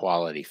better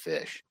quality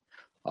fish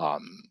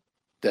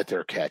that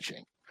they're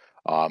catching.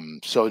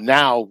 So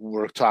now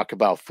we're talking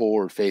about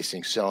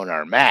forward-facing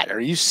sonar. Matt, are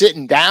you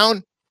sitting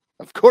down?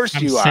 Of course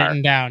you are. I'm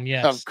sitting down,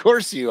 yes. Of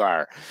course you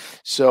are.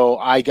 So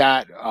I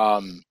got,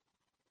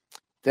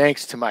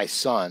 thanks to my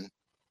son,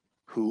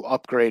 who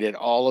upgraded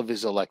all of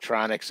his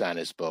electronics on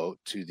his boat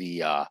to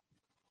the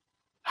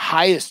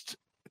highest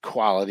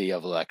quality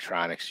of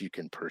electronics you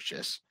can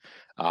purchase.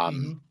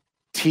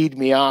 Teed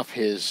me off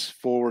his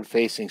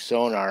forward-facing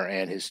sonar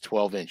and his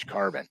 12-inch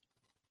carbon.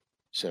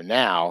 So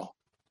now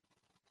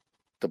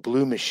the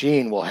Blue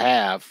Machine will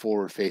have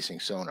forward-facing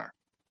sonar.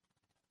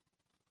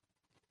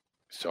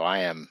 So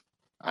I'm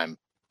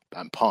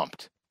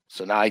pumped.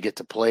 So now I get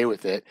to play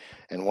with it,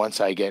 and once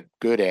I get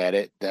good at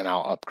it, then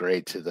I'll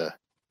upgrade to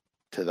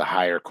the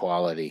higher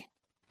quality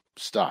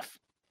stuff.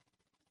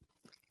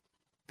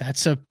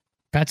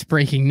 That's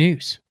breaking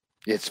news.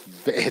 It's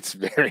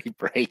very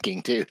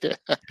breaking, dude.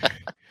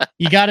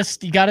 You gotta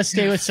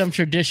stay with some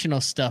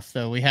traditional stuff,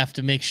 though. We have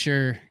to make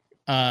sure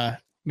that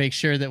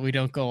we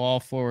don't go all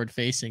forward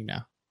facing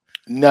now.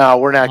 No,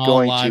 we're not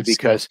going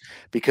to,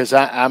 because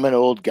I'm an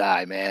old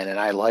guy, man, and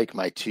I like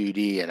my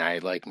 2D and I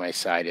like my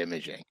side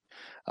imaging.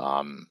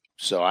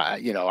 So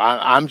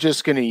I'm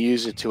just going to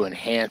use it to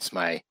enhance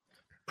my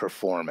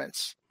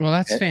performance. Well,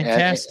 that's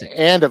fantastic.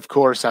 And of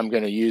course, I'm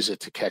going to use it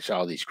to catch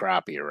all these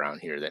crappie around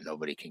here that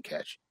nobody can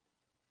catch.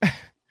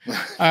 All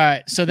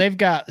right. So they've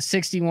got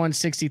 61,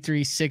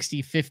 63,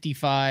 60,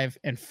 55,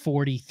 and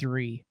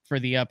 43 for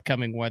the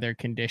upcoming weather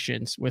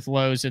conditions, with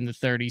lows in the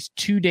 30s,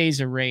 2 days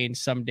of rain,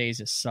 some days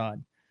of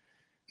sun.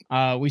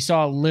 We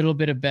saw a little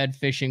bit of bed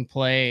fishing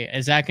play.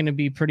 Is that going to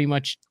be pretty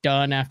much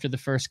done after the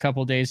first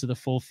couple days of the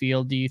full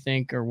field, do you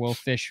think? Or will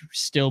fish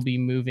still be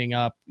moving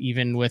up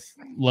even with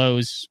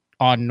lows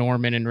on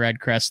Norman and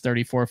Redcrest,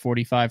 34,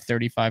 45,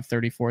 35,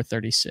 34,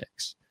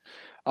 36?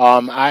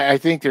 I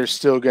think there's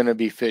still going to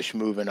be fish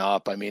moving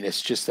up. I mean,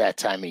 it's just that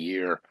time of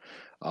year.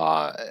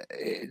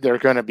 They're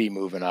going to be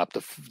moving up. The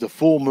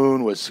full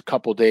moon was a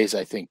couple days,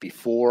 I think,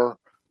 before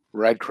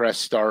Redcrest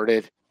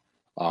started.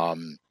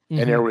 And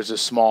there was a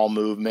small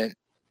movement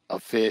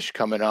of fish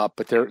coming up,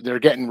 but they're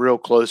getting real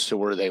close to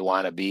where they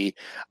want to be.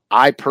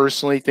 I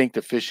personally think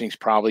the fishing's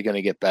probably going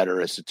to get better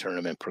as the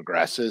tournament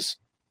progresses.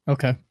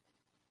 Okay.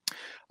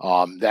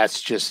 That's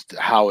just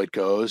how it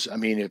goes. I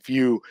mean, if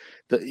you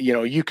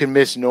can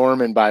miss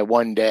Norman by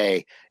 1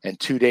 day, and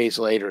 2 days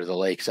later the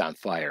lake's on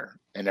fire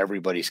and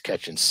everybody's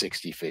catching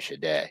 60 fish a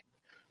day.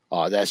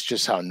 That's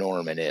just how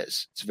Norman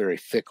is. It's a very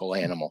fickle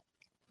animal.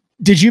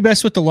 Did you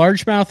mess with the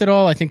largemouth at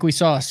all? I think we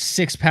saw a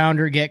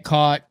 6-pounder get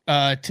caught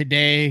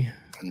today.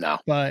 No,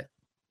 but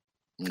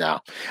no,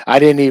 I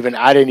didn't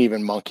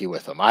even monkey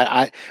with them.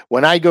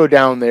 When I go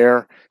down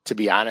there, to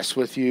be honest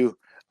with you,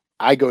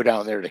 I go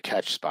down there to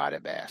catch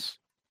spotted bass.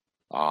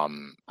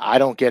 I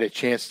don't get a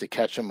chance to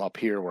catch them up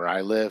here where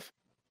I live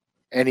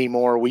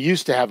anymore. We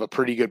used to have a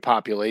pretty good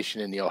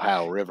population in the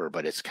Ohio River,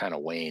 but it's kind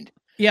of waned.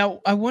 Yeah,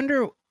 I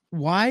wonder,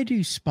 why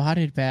do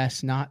spotted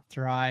bass not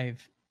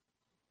thrive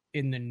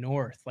in the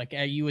north? Like,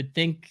 you would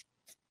think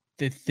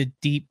that the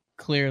deep,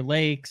 clear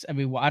lakes. I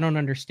mean, I don't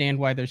understand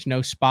why there's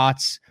no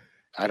spots.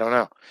 I don't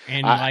know.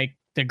 And like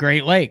the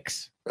Great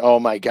Lakes. Oh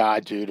my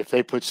God, dude! If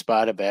they put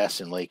spotted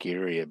bass in Lake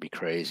Erie, it'd be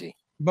crazy.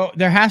 But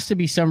there has to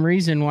be some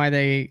reason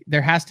why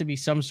there has to be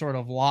some sort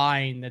of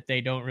line that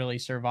they don't really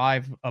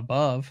survive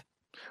above.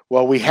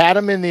 Well, we had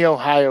them in the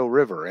Ohio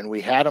River, and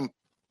we had them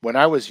when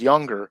I was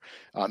younger.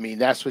 I mean,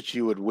 that's what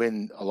you would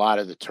win a lot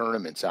of the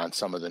tournaments on,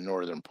 some of the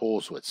northern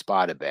pools with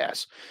spotted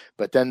bass.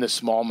 But then the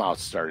smallmouth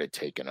started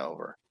taking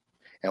over.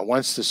 And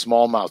once the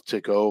smallmouth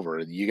took over,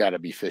 you got to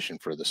be fishing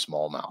for the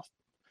smallmouth.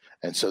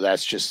 And so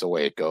that's just the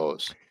way it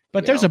goes.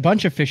 But there's a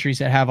bunch of fisheries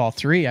that have all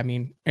three. I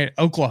mean,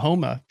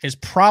 Oklahoma is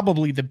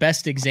probably the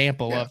best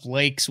example of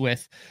lakes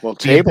with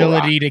the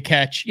ability to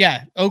catch.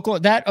 Yeah,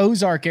 that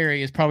Ozark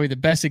area is probably the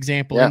best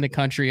example in the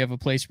country of a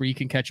place where you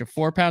can catch a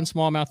 4-pound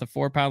smallmouth, a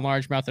 4-pound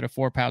largemouth, and a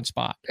 4-pound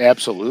spot.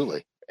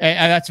 Absolutely.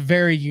 And that's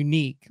very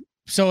unique.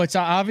 So it's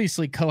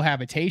obviously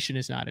cohabitation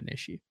is not an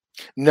issue.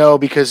 No,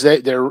 because they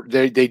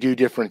do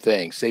different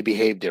things. They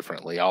behave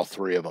differently. All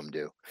three of them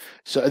do.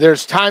 So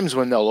there's times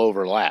when they'll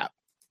overlap.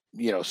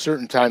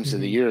 Certain times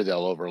of the year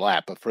they'll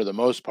overlap, but for the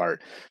most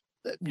part,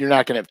 you're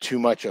not going to have too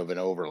much of an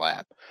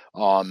overlap.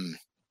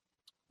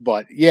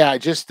 But yeah,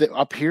 just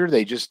up here,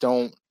 they just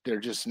don't. They're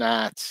just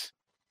not.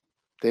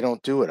 They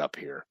don't do it up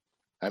here.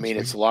 I mean,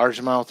 it's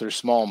largemouth or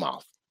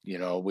smallmouth.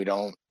 We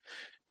don't.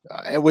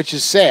 Which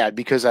is sad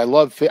because I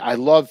love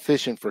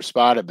fishing for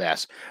spotted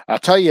bass. I'll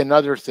tell you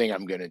another thing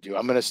I'm going to do.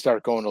 I'm going to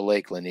start going to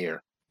Lake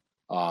Lanier.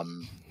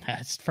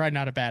 That's probably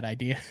not a bad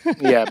idea.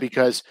 Yeah,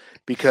 because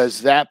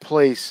that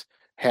place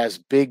has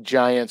big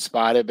giant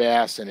spotted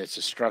bass, and it's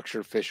a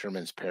structured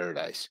fisherman's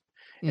paradise.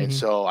 And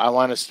so I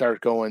want to start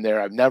going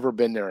there. I've never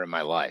been there in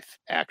my life,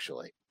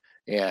 actually.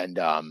 And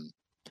I've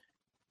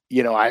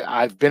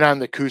been on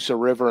the Coosa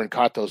River and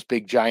caught those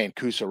big giant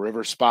Coosa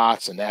River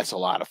spots, and that's a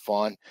lot of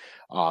fun.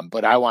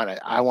 But I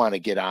want to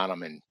get on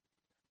them and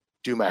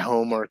do my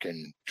homework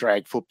and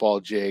drag football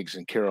jigs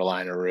and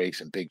Carolina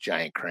rigs and big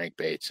giant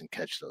crankbaits and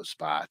catch those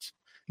spots.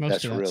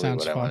 That's really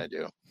what I want to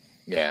do.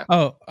 Yeah.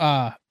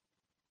 Oh,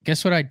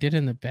 guess what I did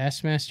in the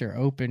Bassmaster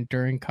Open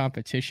during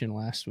competition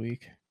last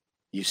week?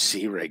 You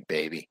sea rig,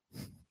 baby.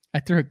 I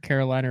threw a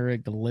Carolina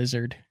rig, the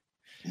Lizard.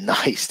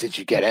 Nice. Did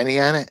you get any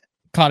on it?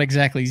 Caught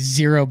exactly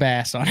 0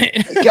 bass on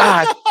it.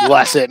 God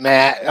bless it,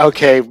 Matt.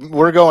 Okay,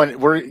 we're going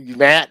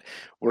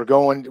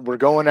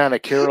on a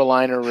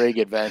Carolina rig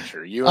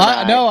adventure. You and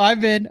I. No,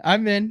 I'm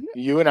in.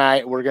 You and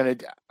I,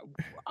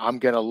 I'm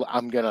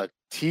gonna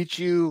teach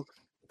you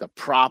the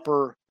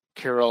proper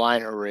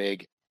Carolina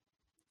rig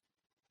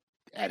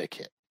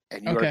etiquette.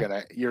 And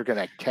you're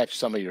gonna catch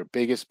some of your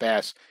biggest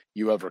bass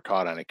you ever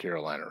caught on a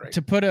Carolina rig.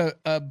 To put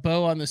a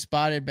bow on the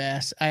spotted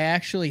bass, I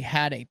actually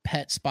had a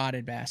pet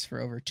spotted bass for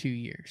over 2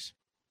 years.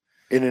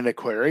 In an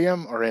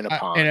aquarium or in a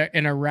pond?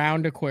 In a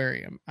round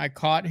aquarium. I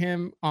caught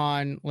him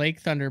on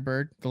Lake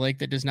Thunderbird, the lake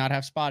that does not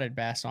have spotted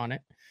bass on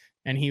it.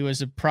 And he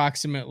was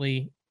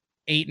approximately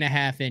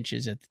 8.5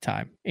 inches at the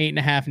time.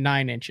 8.5,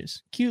 9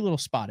 inches. Cute little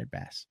spotted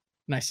bass.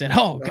 And I said,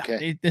 oh,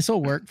 God, this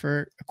will work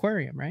for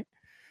aquarium, right?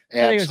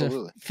 Absolutely.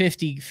 It was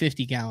a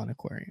 50 gallon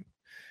aquarium.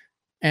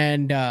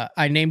 And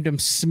I named him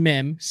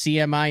SMIM,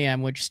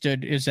 CMIM, which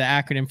is the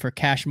acronym for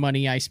Cash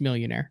Money Ice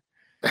Millionaire.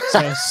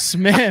 So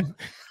SMIM.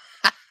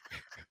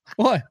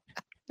 What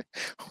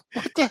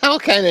the hell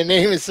kind of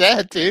name is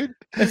that, dude?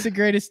 That's the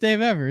greatest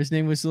name ever. His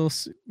name was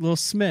Little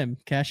SMIM,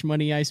 Cash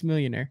Money Ice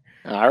Millionaire.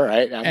 All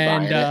right. I'm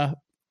buying it.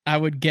 I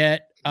would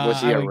get.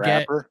 Was he a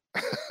rapper?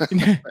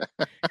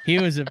 He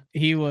was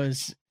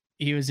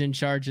in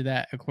charge of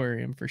that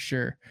aquarium for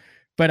sure.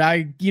 But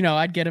I'd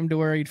get him to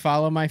where he'd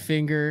follow my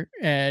finger.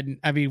 And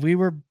I mean, we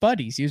were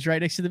buddies. He was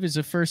right next to them. It was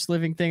the first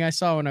living thing I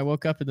saw when I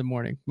woke up in the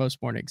morning,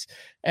 most mornings.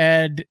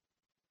 And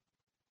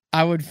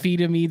I would feed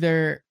him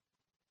either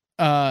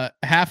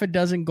half a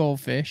dozen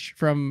goldfish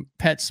from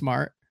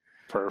PetSmart.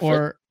 Perfect.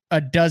 Or a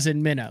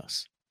dozen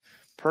minnows.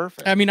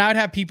 Perfect. I mean, I would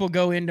have people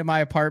go into my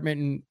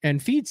apartment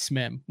and feed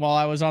SMIM while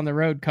I was on the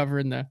road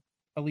covering the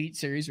Elite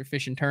Series or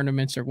fishing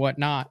tournaments or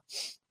whatnot.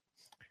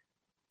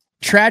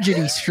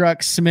 Tragedy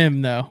struck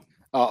SMIM, though.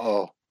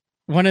 Uh-oh.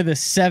 One of the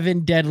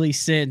 7 deadly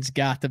sins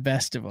got the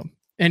best of him.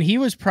 And he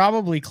was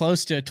probably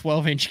close to a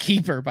 12-inch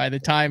keeper by the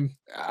time.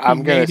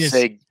 I'm going to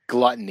say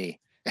gluttony.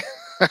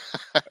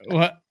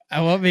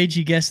 What made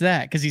you guess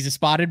that? Because he's a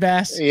spotted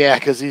bass? Yeah,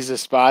 because he's a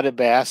spotted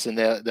bass, and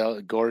they'll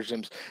gorge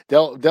them.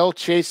 They'll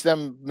chase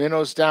them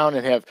minnows down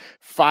and have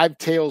 5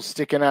 tails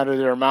sticking out of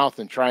their mouth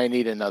and try and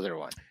eat another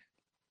one.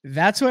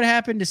 That's what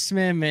happened to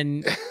SMIM,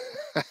 and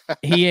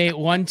He ate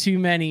one too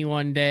many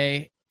one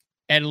day,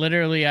 and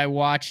literally I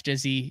watched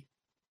as he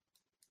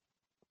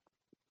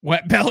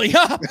went belly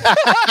up.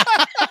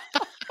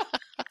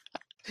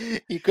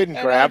 You couldn't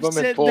And grab I'm him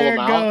and sitting pull there him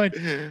out?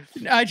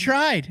 I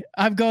tried.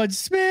 I'm going,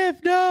 Smith,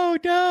 no,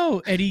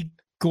 no. And he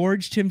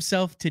gorged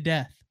himself to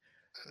death.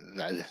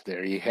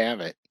 There you have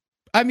it.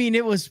 I mean,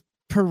 it was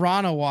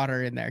piranha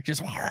water in there.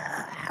 Just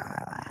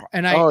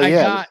and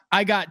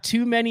I got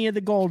too many of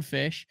the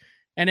goldfish.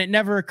 And it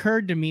never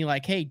occurred to me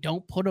like, hey,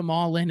 don't put them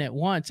all in at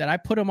once. And I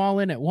put them all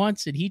in at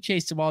once, and he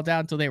chased them all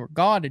down until they were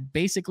gone and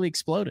basically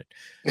exploded.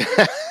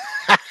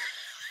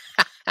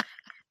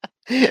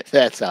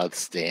 That's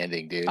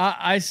outstanding, dude.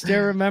 I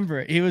still remember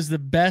it. He was the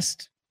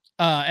best.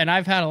 And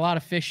I've had a lot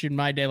of fish in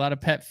my day, a lot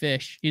of pet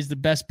fish. He's the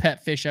best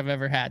pet fish I've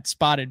ever had.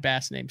 Spotted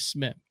bass named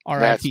Smith.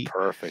 That's R.I.P.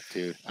 perfect,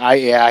 dude. I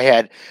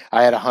had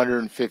a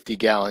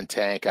 150-gallon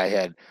tank. I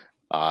had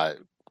a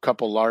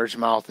couple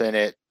largemouth in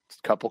it,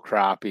 a couple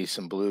crappie,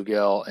 some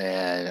bluegill,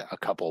 and a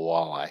couple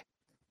walleye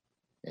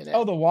in it.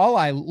 Oh, the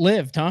walleye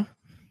lived, huh?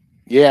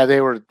 Yeah, they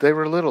were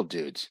little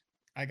dudes.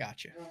 I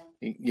got you.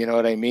 You know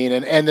what I mean?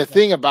 And the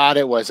thing about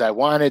it was I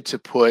wanted to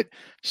put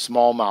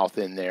smallmouth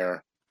in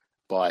there,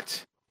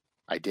 but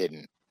I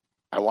didn't.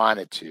 I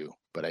wanted to,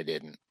 but I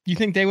didn't. You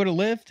think they would have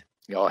lived?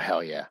 Oh,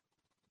 hell yeah.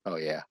 Oh,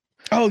 yeah.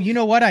 Oh, you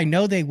know what? I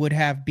know they would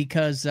have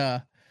because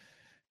the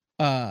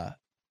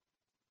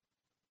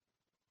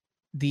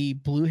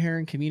Blue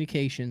Heron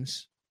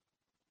Communications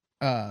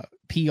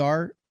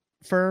PR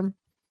firm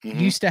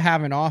used to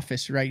have an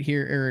office right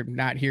here, or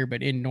not here,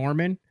 but in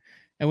Norman.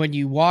 And when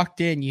you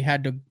walked in,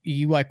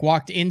 you like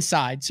walked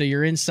inside. So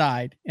you're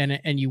inside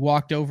and you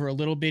walked over a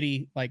little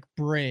bitty like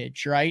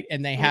bridge, right?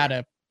 And they had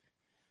a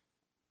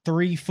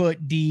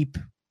 3-foot deep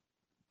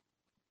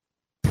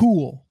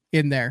pool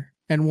in there.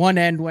 And one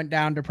end went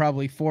down to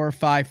probably 4 or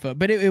 5 foot,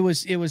 but it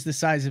was the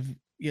size of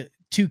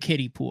 2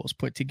 kiddie pools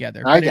put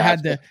together. But it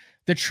had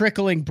the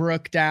trickling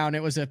brook down.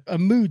 It was a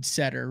mood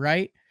setter,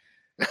 right?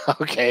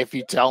 Okay, if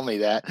you tell me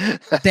that.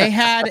 they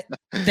had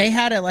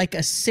like a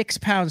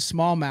 6-pound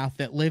smallmouth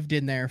that lived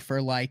in there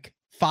for like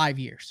 5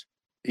 years.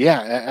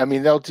 Yeah, I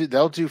mean they'll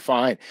do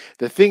fine.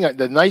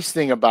 The nice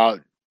thing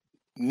about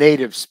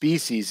native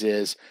species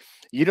is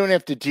you don't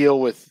have to deal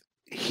with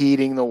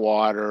heating the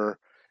water.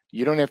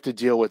 You don't have to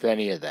deal with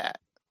any of that.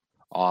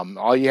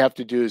 All you have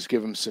to do is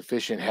give them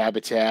sufficient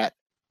habitat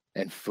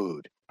and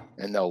food,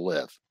 and they'll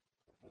live.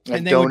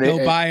 And they would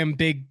go buy them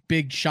big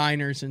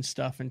shiners and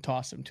stuff and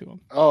toss them to them.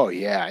 Oh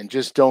yeah, and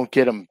just don't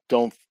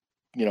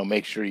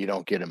make sure you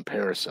don't get them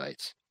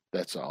parasites.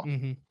 That's all.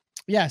 Mm-hmm.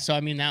 Yeah, so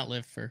I mean that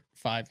lived for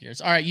 5 years.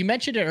 All right, you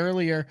mentioned it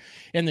earlier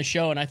in the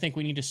show, and I think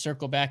we need to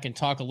circle back and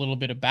talk a little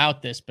bit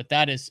about this. But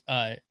that is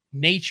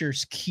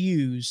nature's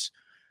cues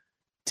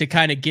to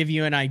kind of give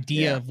you an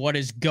idea of what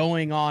is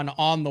going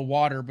on the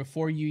water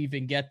before you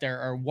even get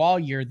there, or while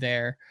you're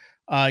there.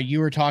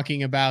 You were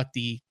talking about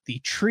the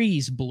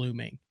trees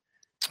blooming.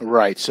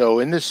 Right. So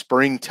in the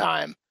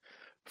springtime,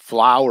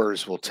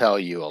 flowers will tell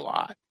you a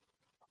lot.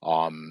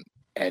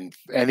 And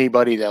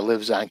anybody that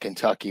lives on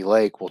Kentucky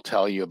Lake will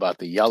tell you about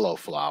the yellow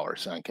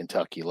flowers on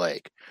Kentucky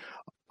Lake.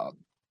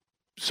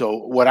 So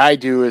what I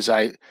do is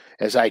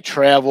as I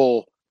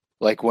travel,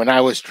 like when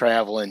I was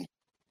traveling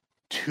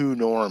to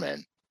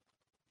Norman,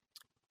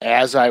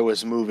 as I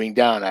was moving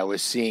down, I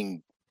was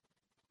seeing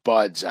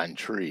buds on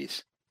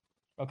trees.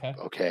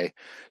 Okay.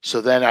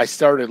 So then I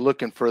started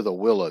looking for the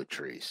willow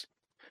trees.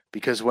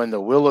 Because when the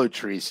willow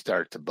trees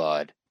start to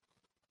bud,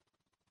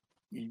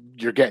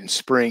 you're getting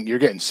spring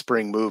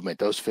movement.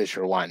 Those fish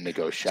are wanting to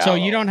go shallow. So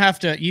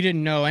you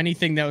didn't know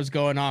anything that was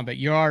going on, but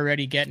you're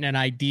already getting an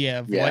idea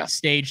of what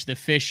stage the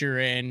fish are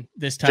in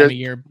this time of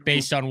year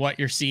based on what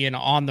you're seeing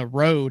on the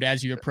road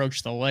as you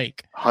approach the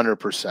lake.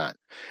 100%.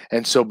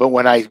 And so, but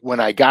when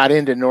I got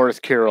into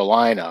North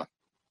Carolina,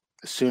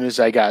 as soon as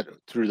I got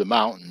through the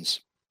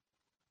mountains,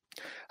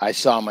 I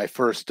saw my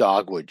first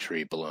dogwood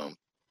tree bloom.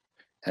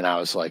 And I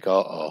was like,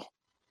 uh-oh,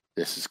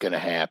 this is going to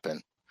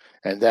happen.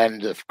 And then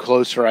the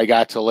closer I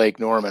got to Lake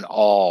Norman,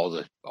 all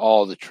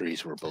the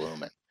trees were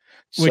blooming.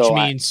 Which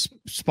means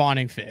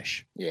spawning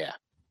fish. Yeah.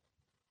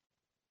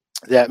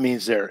 That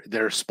means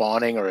they're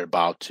spawning or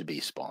about to be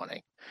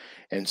spawning.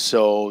 And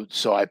so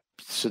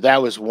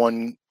that was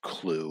one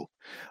clue.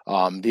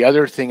 The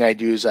other thing I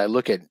do is I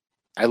look at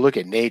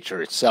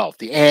nature itself,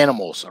 the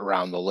animals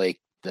around the lake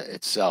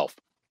itself.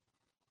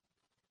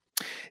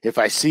 If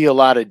I see a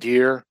lot of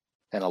deer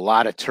and a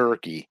lot of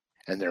turkey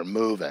and they're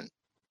moving,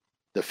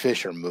 the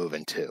fish are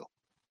moving too.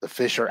 The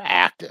fish are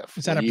active.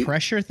 Is that a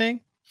pressure thing?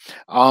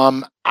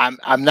 I'm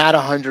not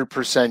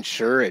 100%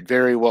 sure. It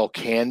very well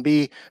can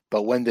be,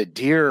 but when the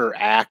deer are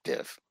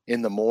active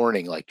in the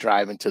morning, like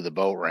driving to the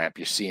boat ramp,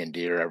 you're seeing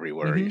deer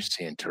everywhere. You're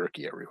seeing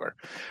turkey everywhere.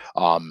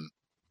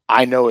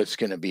 I know it's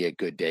going to be a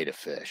good day to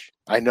fish.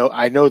 I know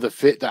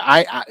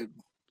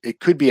it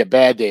could be a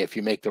bad day if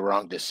you make the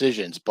wrong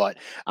decisions, but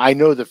I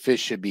know the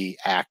fish should be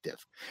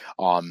active.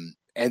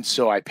 And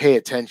so I pay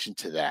attention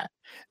to that.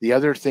 The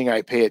other thing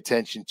I pay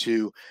attention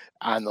to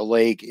on the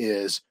lake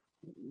is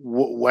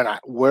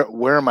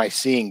where am I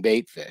seeing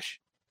bait fish?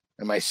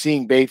 Am I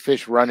seeing bait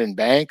fish running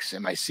banks?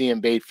 Am I seeing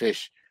bait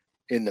fish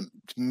in the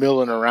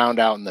milling around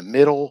out in the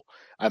middle?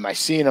 Am I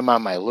seeing them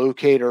on my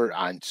locator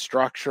on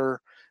structure?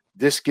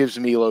 This gives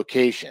me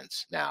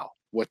locations now,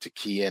 what to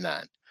key in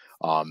on.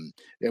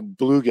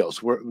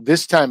 Bluegills,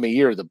 this time of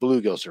year, the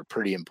bluegills are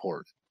pretty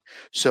important.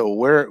 So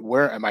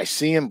where am I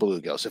seeing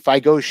bluegills? If I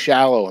go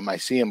shallow, am I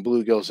seeing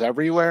bluegills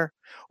everywhere?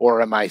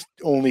 Or am I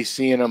only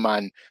seeing them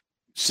on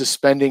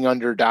suspending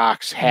under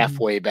docks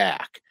halfway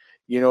back?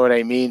 You know what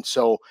I mean?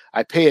 So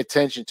I pay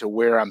attention to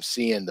where I'm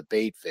seeing the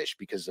bait fish,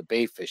 because the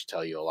bait fish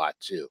tell you a lot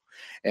too.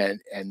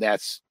 And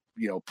that's,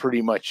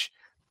 pretty much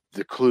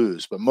the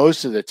clues. But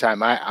most of the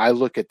time I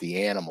look at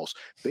the animals.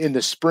 In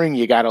the spring,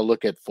 you got to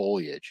look at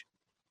foliage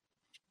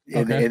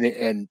and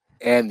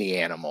the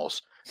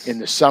animals. In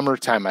the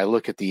summertime, I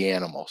look at the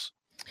animals.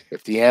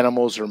 If the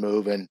animals are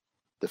moving,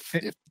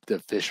 if the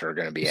fish are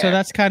going to be so active.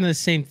 That's kind of the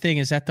same thing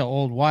as at the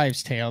old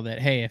wives' tale that,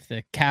 hey, if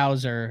the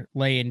cows are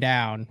laying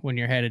down when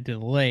you're headed to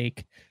the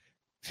lake,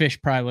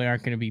 fish probably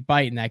aren't going to be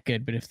biting that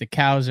good. But if the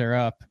cows are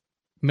up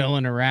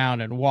milling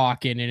around and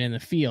walking and in the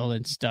field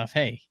and stuff,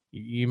 hey,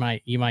 you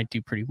might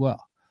do pretty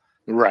well.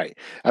 Right.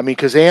 I mean,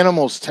 because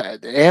animals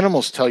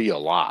tell you a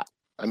lot.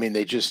 I mean,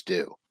 they just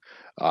do.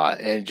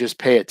 And just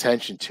pay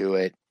attention to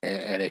it,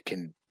 and it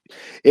can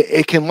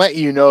let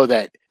you know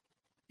that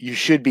you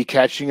should be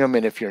catching them,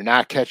 and if you're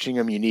not catching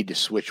them, you need to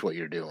switch what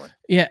you're doing.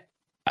 Yeah,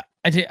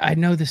 I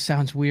know this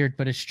sounds weird,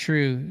 but it's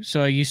true.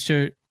 So I used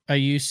to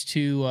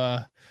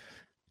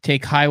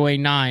take Highway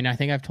 9. I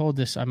think I've told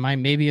this. I might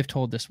maybe have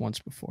told this once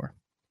before.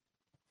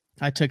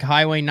 I took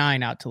Highway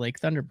 9 out to Lake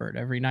Thunderbird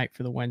every night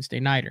for the Wednesday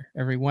nighter,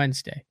 every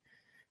Wednesday,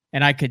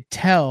 and I could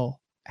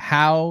tell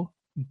how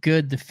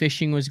good the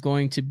fishing was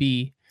going to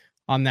be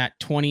on that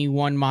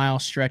 21-mile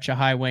stretch of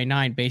Highway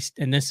 9,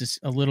 and this is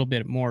a little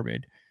bit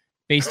morbid,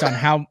 based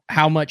on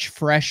how much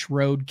fresh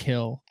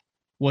roadkill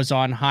was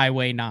on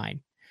Highway 9.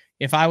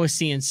 If I was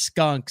seeing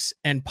skunks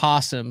and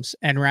possums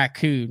and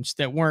raccoons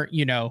that weren't,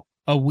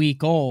 a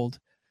week old,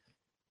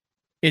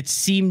 it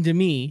seemed to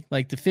me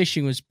like the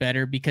fishing was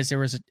better because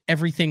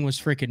everything was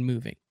freaking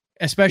moving,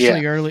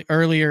 especially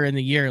earlier in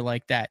the year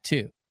like that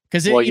too.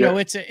 Because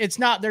it's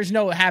not, there's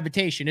no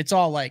habitation. It's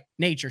all like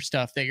nature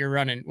stuff that you're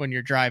running when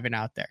you're driving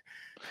out there.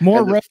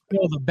 More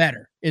roadkill, the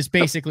better, is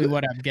basically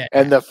what I'm getting.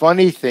 And the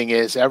funny thing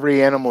is,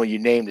 every animal you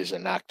named is a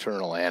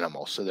nocturnal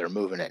animal, so they're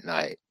moving at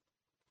night.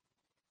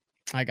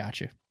 I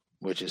got you.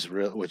 Which is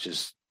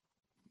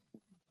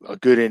a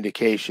good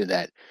indication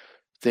that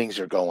things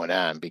are going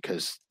on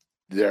because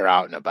they're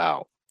out and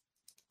about.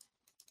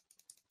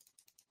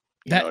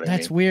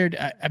 That's weird.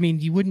 I mean,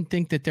 you wouldn't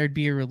think that there'd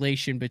be a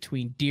relation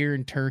between deer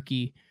and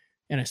turkey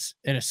and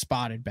a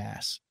spotted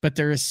bass, but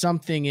there is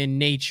something in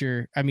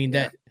nature. I mean,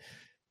 that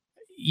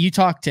you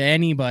talk to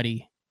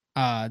anybody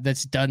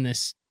that's done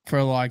this for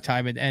a long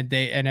time,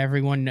 and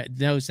everyone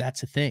knows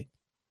that's a thing.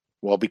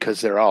 Well,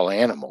 because they're all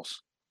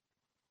animals.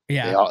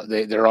 Yeah,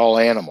 they're all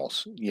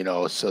animals,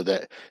 so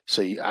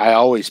I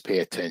always pay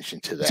attention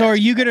to that. So are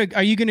you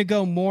gonna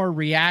go more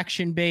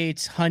reaction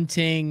baits,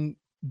 hunting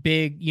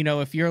big,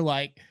 if you're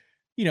like,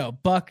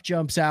 buck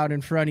jumps out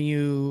in front of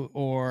you,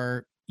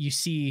 or you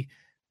see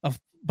a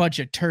bunch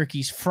of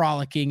turkeys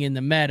frolicking in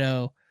the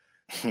meadow,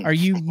 are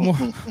you more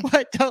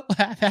what? Don't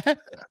laugh at.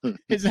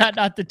 Is that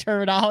not the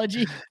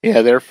terminology?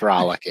 Yeah, they're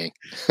frolicking.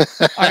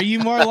 Are you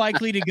more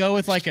likely to go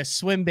with like a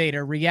swim bait,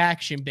 a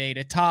reaction bait,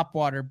 a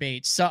topwater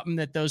bait, something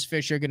that those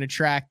fish are going to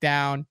track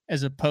down,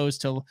 as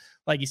opposed to,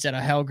 like you said, a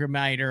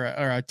Hellgrammite or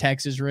a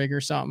Texas rig or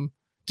something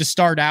to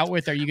start out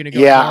with? Are you going to go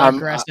more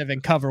aggressive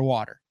and cover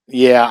water?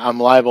 Yeah, I'm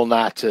liable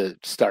not to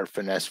start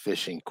finesse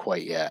fishing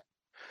quite yet.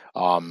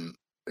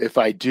 If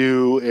I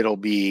do, it'll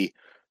be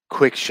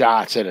quick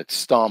shots at a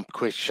stump,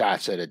 quick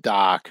shots at a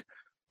dock,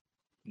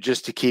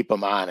 just to keep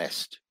them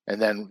honest.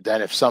 And then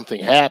if something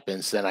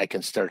happens, then I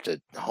can start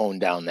to hone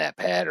down that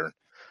pattern.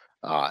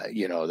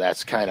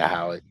 That's kind of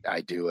how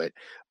I do it.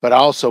 But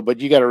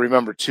you got to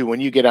remember too,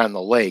 when you get on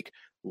the lake,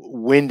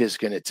 wind is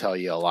going to tell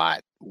you a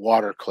lot.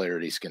 Water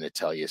clarity is going to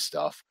tell you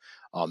stuff.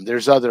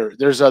 There's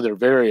other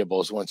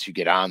variables once you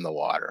get on the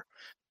water.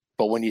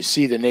 But when you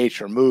see the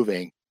nature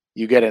moving,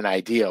 you get an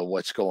idea of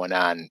what's going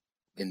on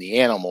in the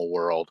animal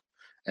world.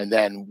 And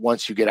then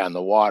once you get on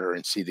the water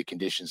and see the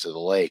conditions of the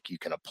lake, you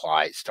can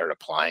start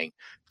applying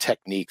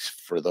techniques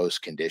for those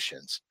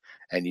conditions,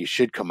 and you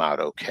should come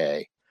out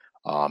okay.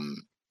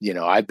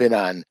 I've been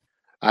on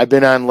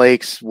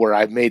lakes where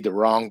I've made the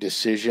wrong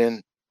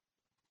decision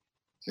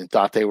and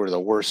thought they were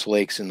the worst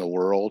lakes in the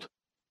world,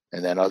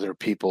 and then other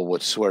people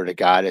would swear to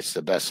God it's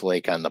the best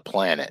lake on the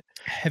planet.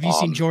 Have you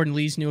seen Jordan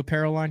Lee's new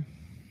apparel line?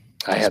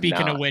 I have.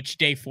 Speaking of which,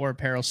 Day 4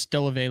 apparel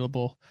still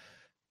available.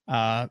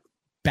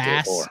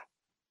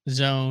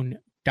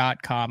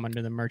 BassZone.com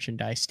under the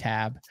merchandise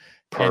tab.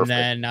 Perfect.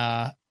 And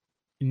then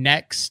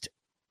next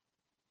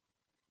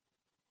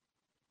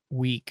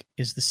week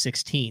is the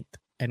 16th,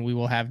 and we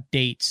will have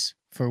dates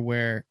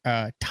for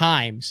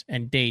times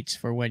and dates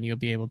for when you'll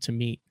be able to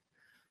meet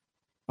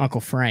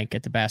Uncle Frank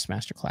at the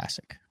Bassmaster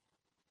Classic.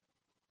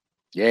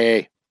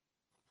 Yay.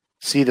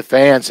 See the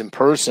fans in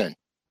person.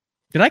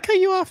 Did I cut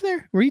you off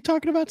there? Were you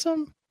talking about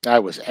something? I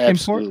was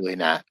absolutely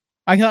not.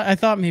 I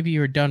thought maybe you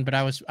were done, but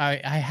I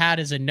had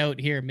as a note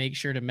here, make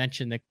sure to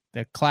mention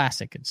the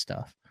classic and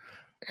stuff.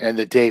 And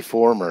the day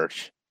 4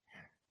 merch.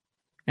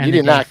 And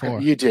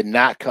you did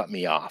not cut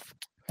me off.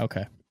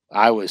 Okay.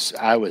 I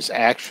was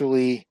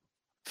actually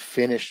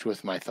finished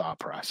with my thought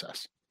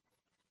process.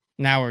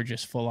 Now we're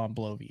just full on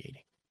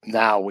bloviating.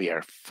 Now we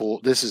are full.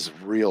 This is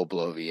real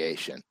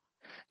bloviation.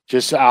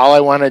 Just all I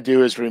want to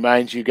do is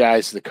remind you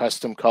guys the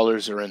custom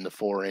colors are in the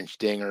 4-inch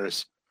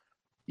dingers.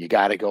 You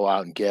got to go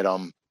out and get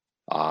them.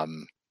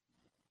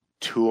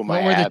 Two of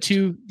my what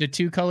were the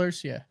two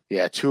colors?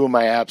 Yeah, two of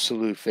my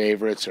absolute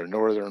favorites are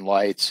Northern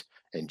Lights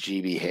and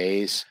GB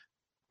Haze.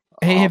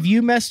 Hey, have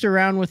you messed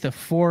around with a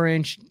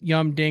 4-inch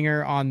Yum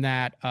Dinger on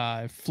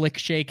that flick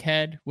shake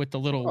head with the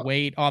little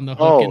weight on the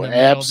hook in the middle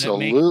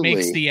absolutely. that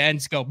makes the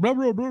ends go blah,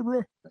 blah, blah,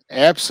 blah,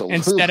 absolutely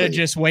instead of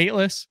just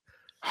weightless?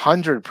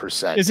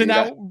 100%.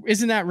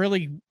 Isn't that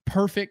really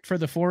perfect for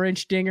the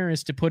 4-inch dinger?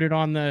 Is to put it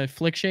on the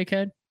flick shake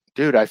head?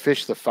 Dude, I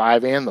fished the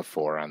 5 and the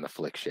 4 on the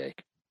flick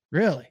shake.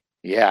 Really?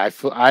 Yeah, I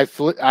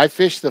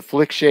fish the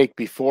flick shake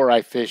before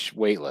I fish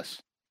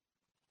weightless.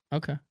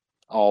 Okay.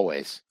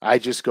 Always. I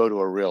just go to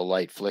a real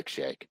light flick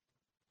shake.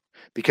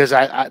 Because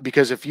I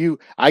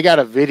got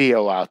a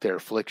video out there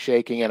flick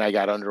shaking and I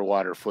got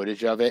underwater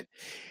footage of it.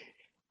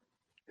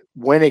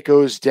 When it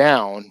goes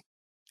down,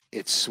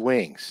 it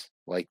swings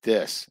like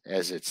this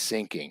as it's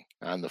sinking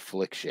on the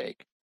flick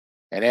shake.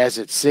 And as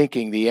it's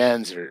sinking, the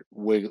ends are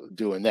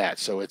doing that.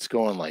 So it's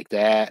going like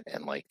that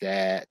and like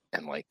that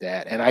and like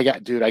that. And I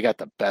got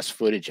the best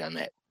footage on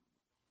that.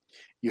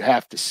 You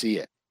have to see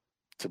it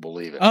to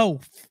believe it. Oh,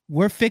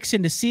 we're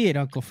fixing to see it,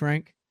 Uncle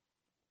Frank.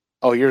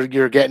 Oh,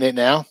 you're getting it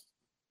now?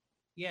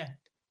 Yeah.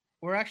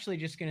 We're actually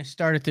just going to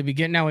start at the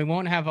beginning. Now, we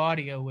won't have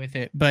audio with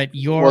it, but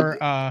you're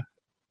going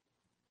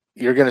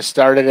to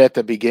start it at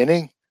the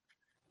beginning?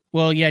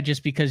 Well, yeah,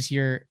 just because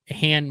your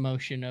hand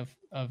motion of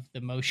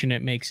the motion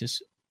it makes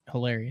is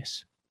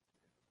hilarious.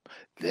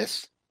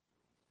 This?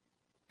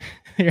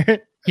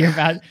 You're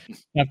about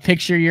to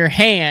picture your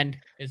hand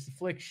as the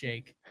flick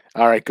shake.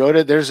 All right,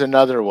 there's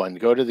another one.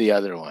 Go to the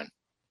other one.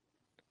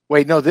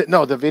 Wait, no,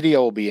 the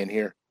video will be in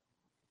here.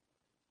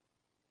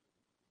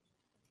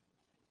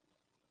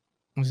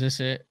 Was this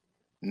it?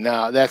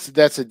 No,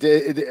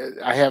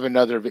 I have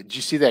another. Did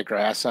you see that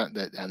grass on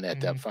that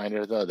depth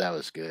finder though? That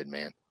was good,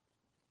 man.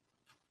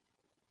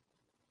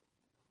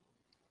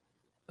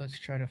 Let's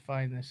try to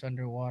find this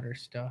underwater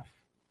stuff.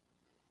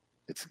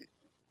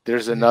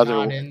 There's another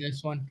one in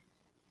this one.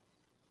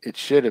 It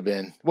should have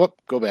been. Whoop,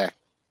 go back.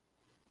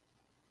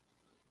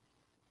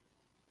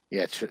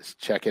 Yeah,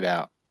 check it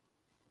out.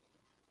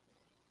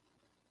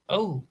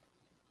 Oh,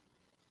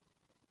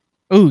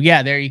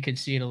 yeah, there you can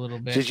see it a little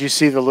bit. Did you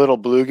see the little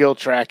bluegill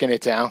tracking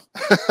it down?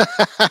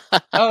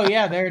 Oh,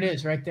 yeah, there it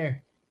is right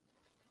there.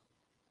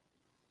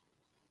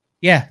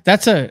 Yeah,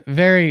 that's a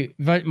very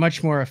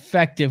much more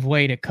effective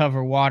way to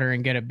cover water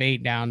and get a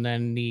bait down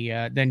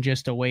than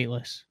just a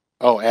weightless.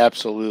 Oh,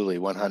 absolutely,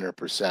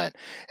 100%.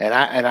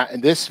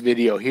 And this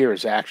video here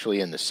is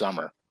actually in the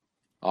summer,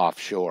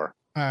 offshore.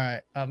 All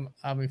right,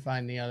 I'll be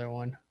finding the other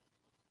one.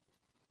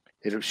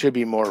 It should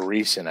be more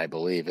recent, I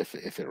believe, if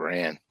it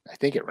ran. I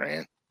think it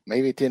ran.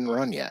 Maybe it didn't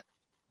run yet.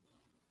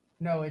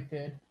 No, it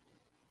did.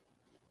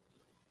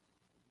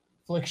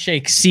 Flick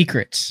Shake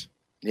Secrets.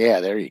 Yeah,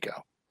 there you go.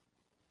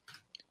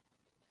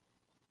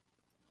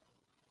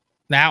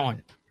 That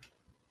one.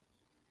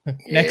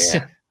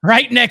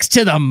 Right next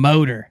to the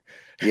motor.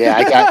 Yeah,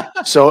 I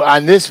got so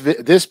on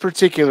this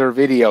particular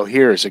video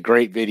here is a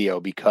great video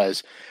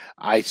because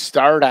I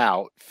start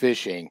out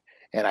fishing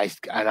and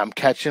I'm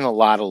catching a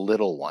lot of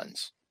little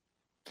ones.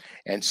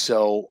 And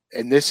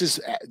this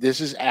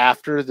is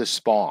after the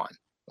spawn,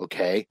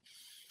 okay?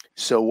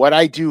 So what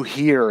I do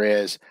here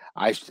is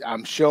I'm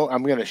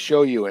going to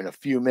show you in a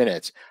few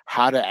minutes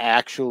how to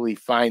actually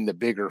find the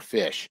bigger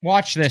fish.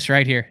 Watch this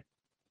right here.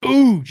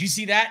 Ooh, did you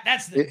see that?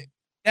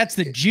 That's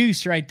the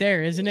juice right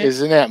there, isn't it?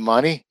 Isn't that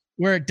money?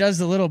 Where it does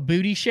the little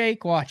booty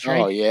shake. Watch,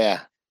 right? Oh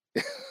yeah.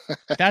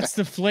 That's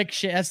the flick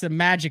shake. That's the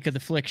magic of the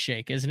flick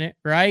shake, isn't it?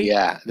 Right?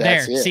 Yeah.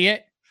 That's there. See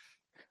it?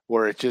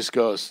 Where it just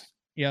goes.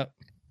 Yep.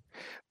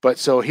 But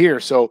so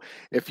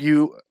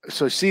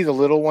see the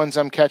little ones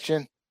I'm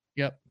catching?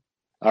 Yep.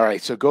 All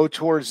right. So go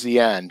towards the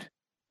end.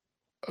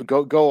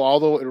 Go all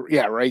the way.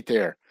 Yeah, right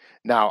there.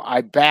 Now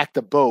I back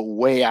the boat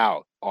way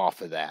out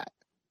off of that.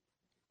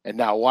 And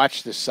now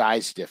watch the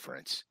size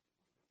difference.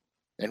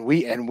 And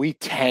we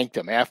tanked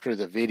them after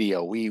the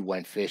video. We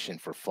went fishing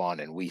for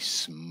fun and we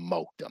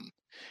smoked them.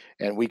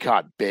 And we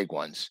caught big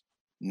ones.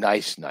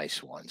 Nice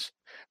ones.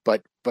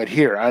 But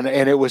here, and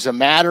it was a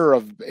matter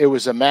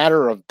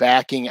of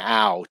backing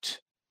out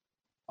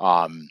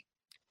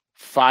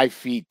 5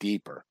 feet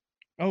deeper.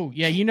 Oh,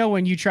 yeah. You know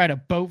when you try to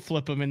boat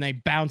flip them and they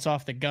bounce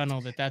off the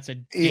gunnel, that's a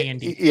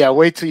dandy. Yeah,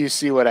 wait till you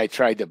see what I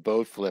tried to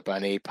boat flip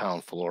on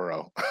 8-pound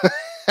fluoro.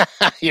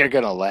 You're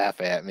going to laugh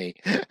at me.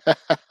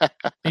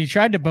 You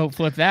tried to boat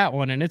flip that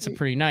one, and it's a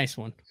pretty nice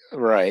one.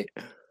 Right.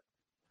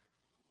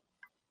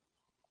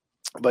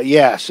 But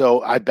yeah,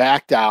 so I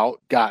backed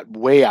out, got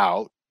way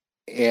out,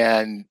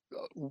 and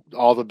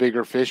all the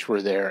bigger fish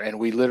were there, and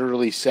we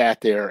literally sat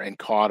there and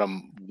caught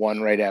them one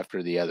right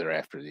after the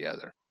other,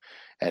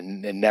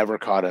 and never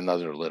caught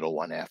another little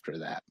one after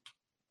that.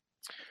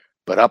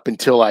 But up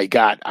until I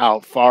got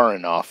out far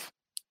enough,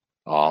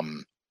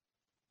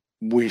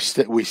 we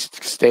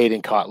stayed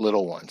and caught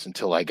little ones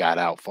until I got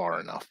out far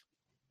enough.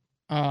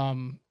 Let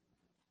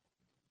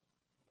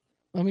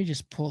me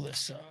just pull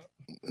this up.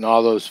 And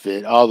all those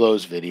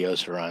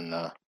videos are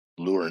on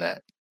LureNet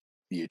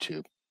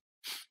YouTube.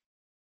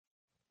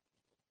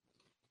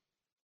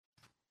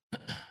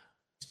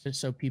 Just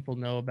so people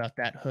know about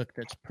that hook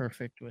that's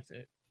perfect with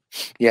it.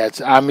 Yeah,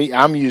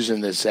 I'm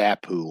using the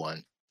Zappu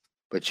one,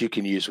 but you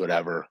can use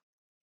whatever.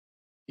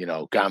 You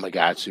know,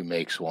 Gamakatsu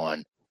makes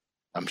one.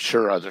 I'm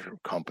sure other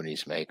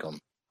companies make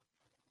them.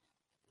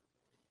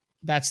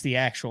 That's the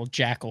actual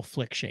Jackal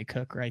Flick Shake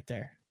hook right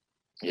there.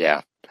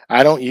 Yeah.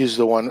 I don't use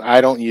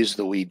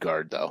the Weed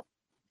Guard though.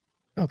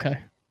 Okay.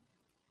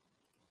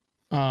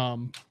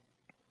 And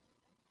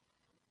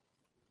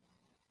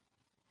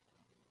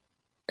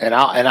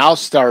I'll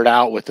start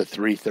out with the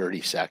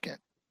 3/32.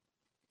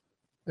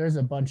 There's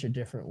a bunch of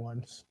different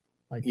ones.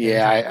 Like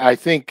yeah, I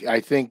think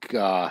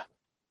a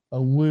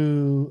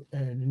Woo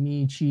and a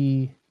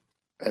Nietzsche.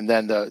 And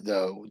then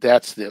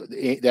that's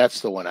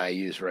the one I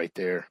use right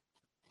there.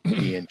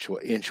 The inch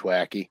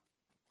wacky.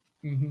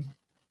 Mm-hmm.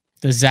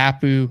 The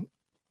Zappu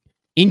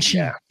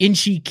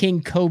Inchi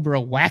King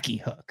Cobra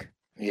wacky hook.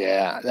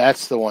 Yeah,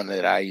 that's the one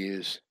that I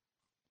use.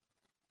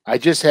 I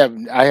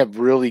have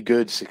really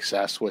good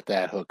success with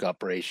that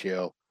hookup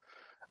ratio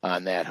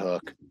on that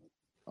hook.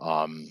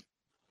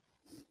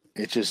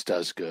 It just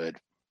does good.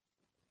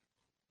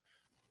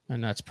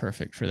 And that's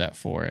perfect for that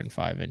 4 and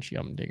 5 inch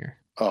Humdinger.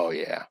 Oh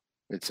yeah,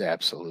 it's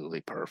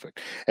absolutely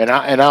perfect. And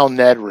I'll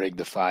Ned rig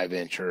the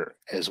 5-incher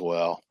as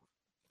well,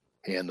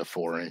 and the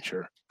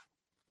 4-incher.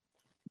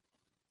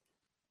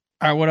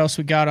 All right, what else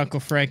we got, Uncle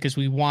Frank, as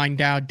we wind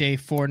down day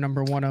 4,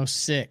 number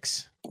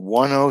 106?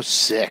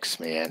 106,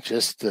 man.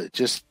 Just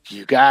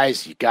you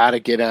guys, you got to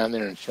get on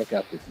there and check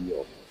out the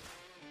deal.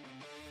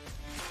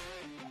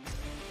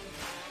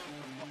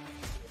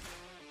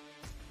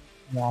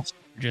 Lost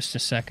for just a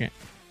second.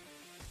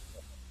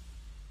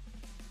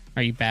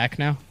 Are you back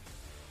now?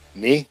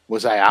 Me?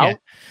 Was I out?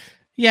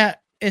 Yeah.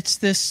 It's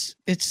this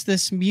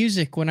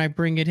music when I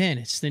bring it in.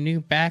 It's the new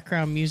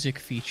background music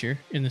feature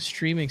in the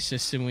streaming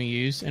system we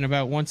use. And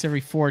about once every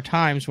 4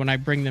 times when I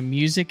bring the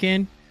music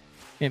in,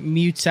 it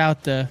mutes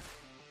out the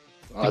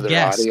other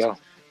guest. Audio.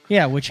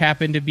 Yeah, which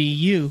happened to be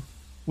you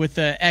with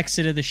the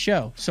exit of the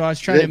show. So I was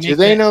trying to make Do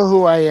they know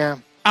who I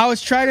am? I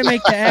was trying to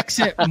make the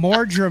exit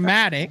more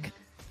dramatic.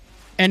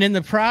 And in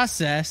the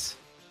process,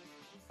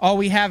 all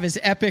we have is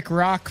Epic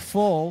Rock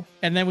Full.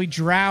 And then we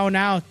drown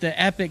out the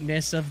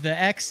epicness of the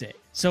exit.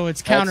 So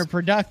it's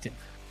counterproductive.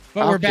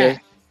 But we're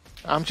back.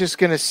 I'm just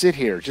going to sit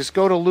here. Just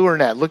go to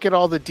LureNet. Look at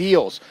all the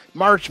deals.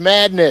 March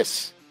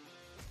Madness.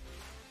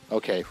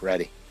 Okay,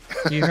 ready.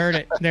 You heard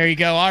it. There you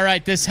go. All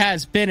right, this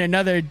has been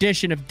another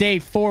edition of Day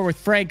 4 with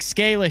Frank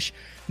Scalish.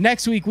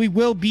 Next week, we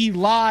will be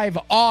live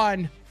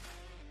on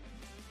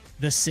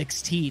the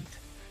 16th.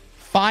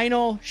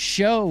 Final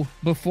show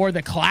before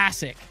the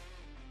Classic.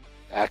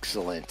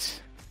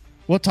 Excellent.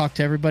 We'll talk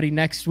to everybody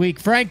next week.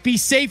 Frank, be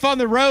safe on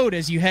the road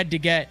as you head to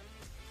get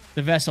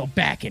the vessel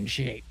back in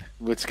shape.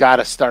 It's got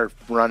to start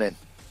running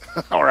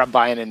or I'm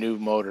buying a new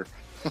motor.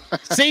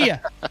 See ya.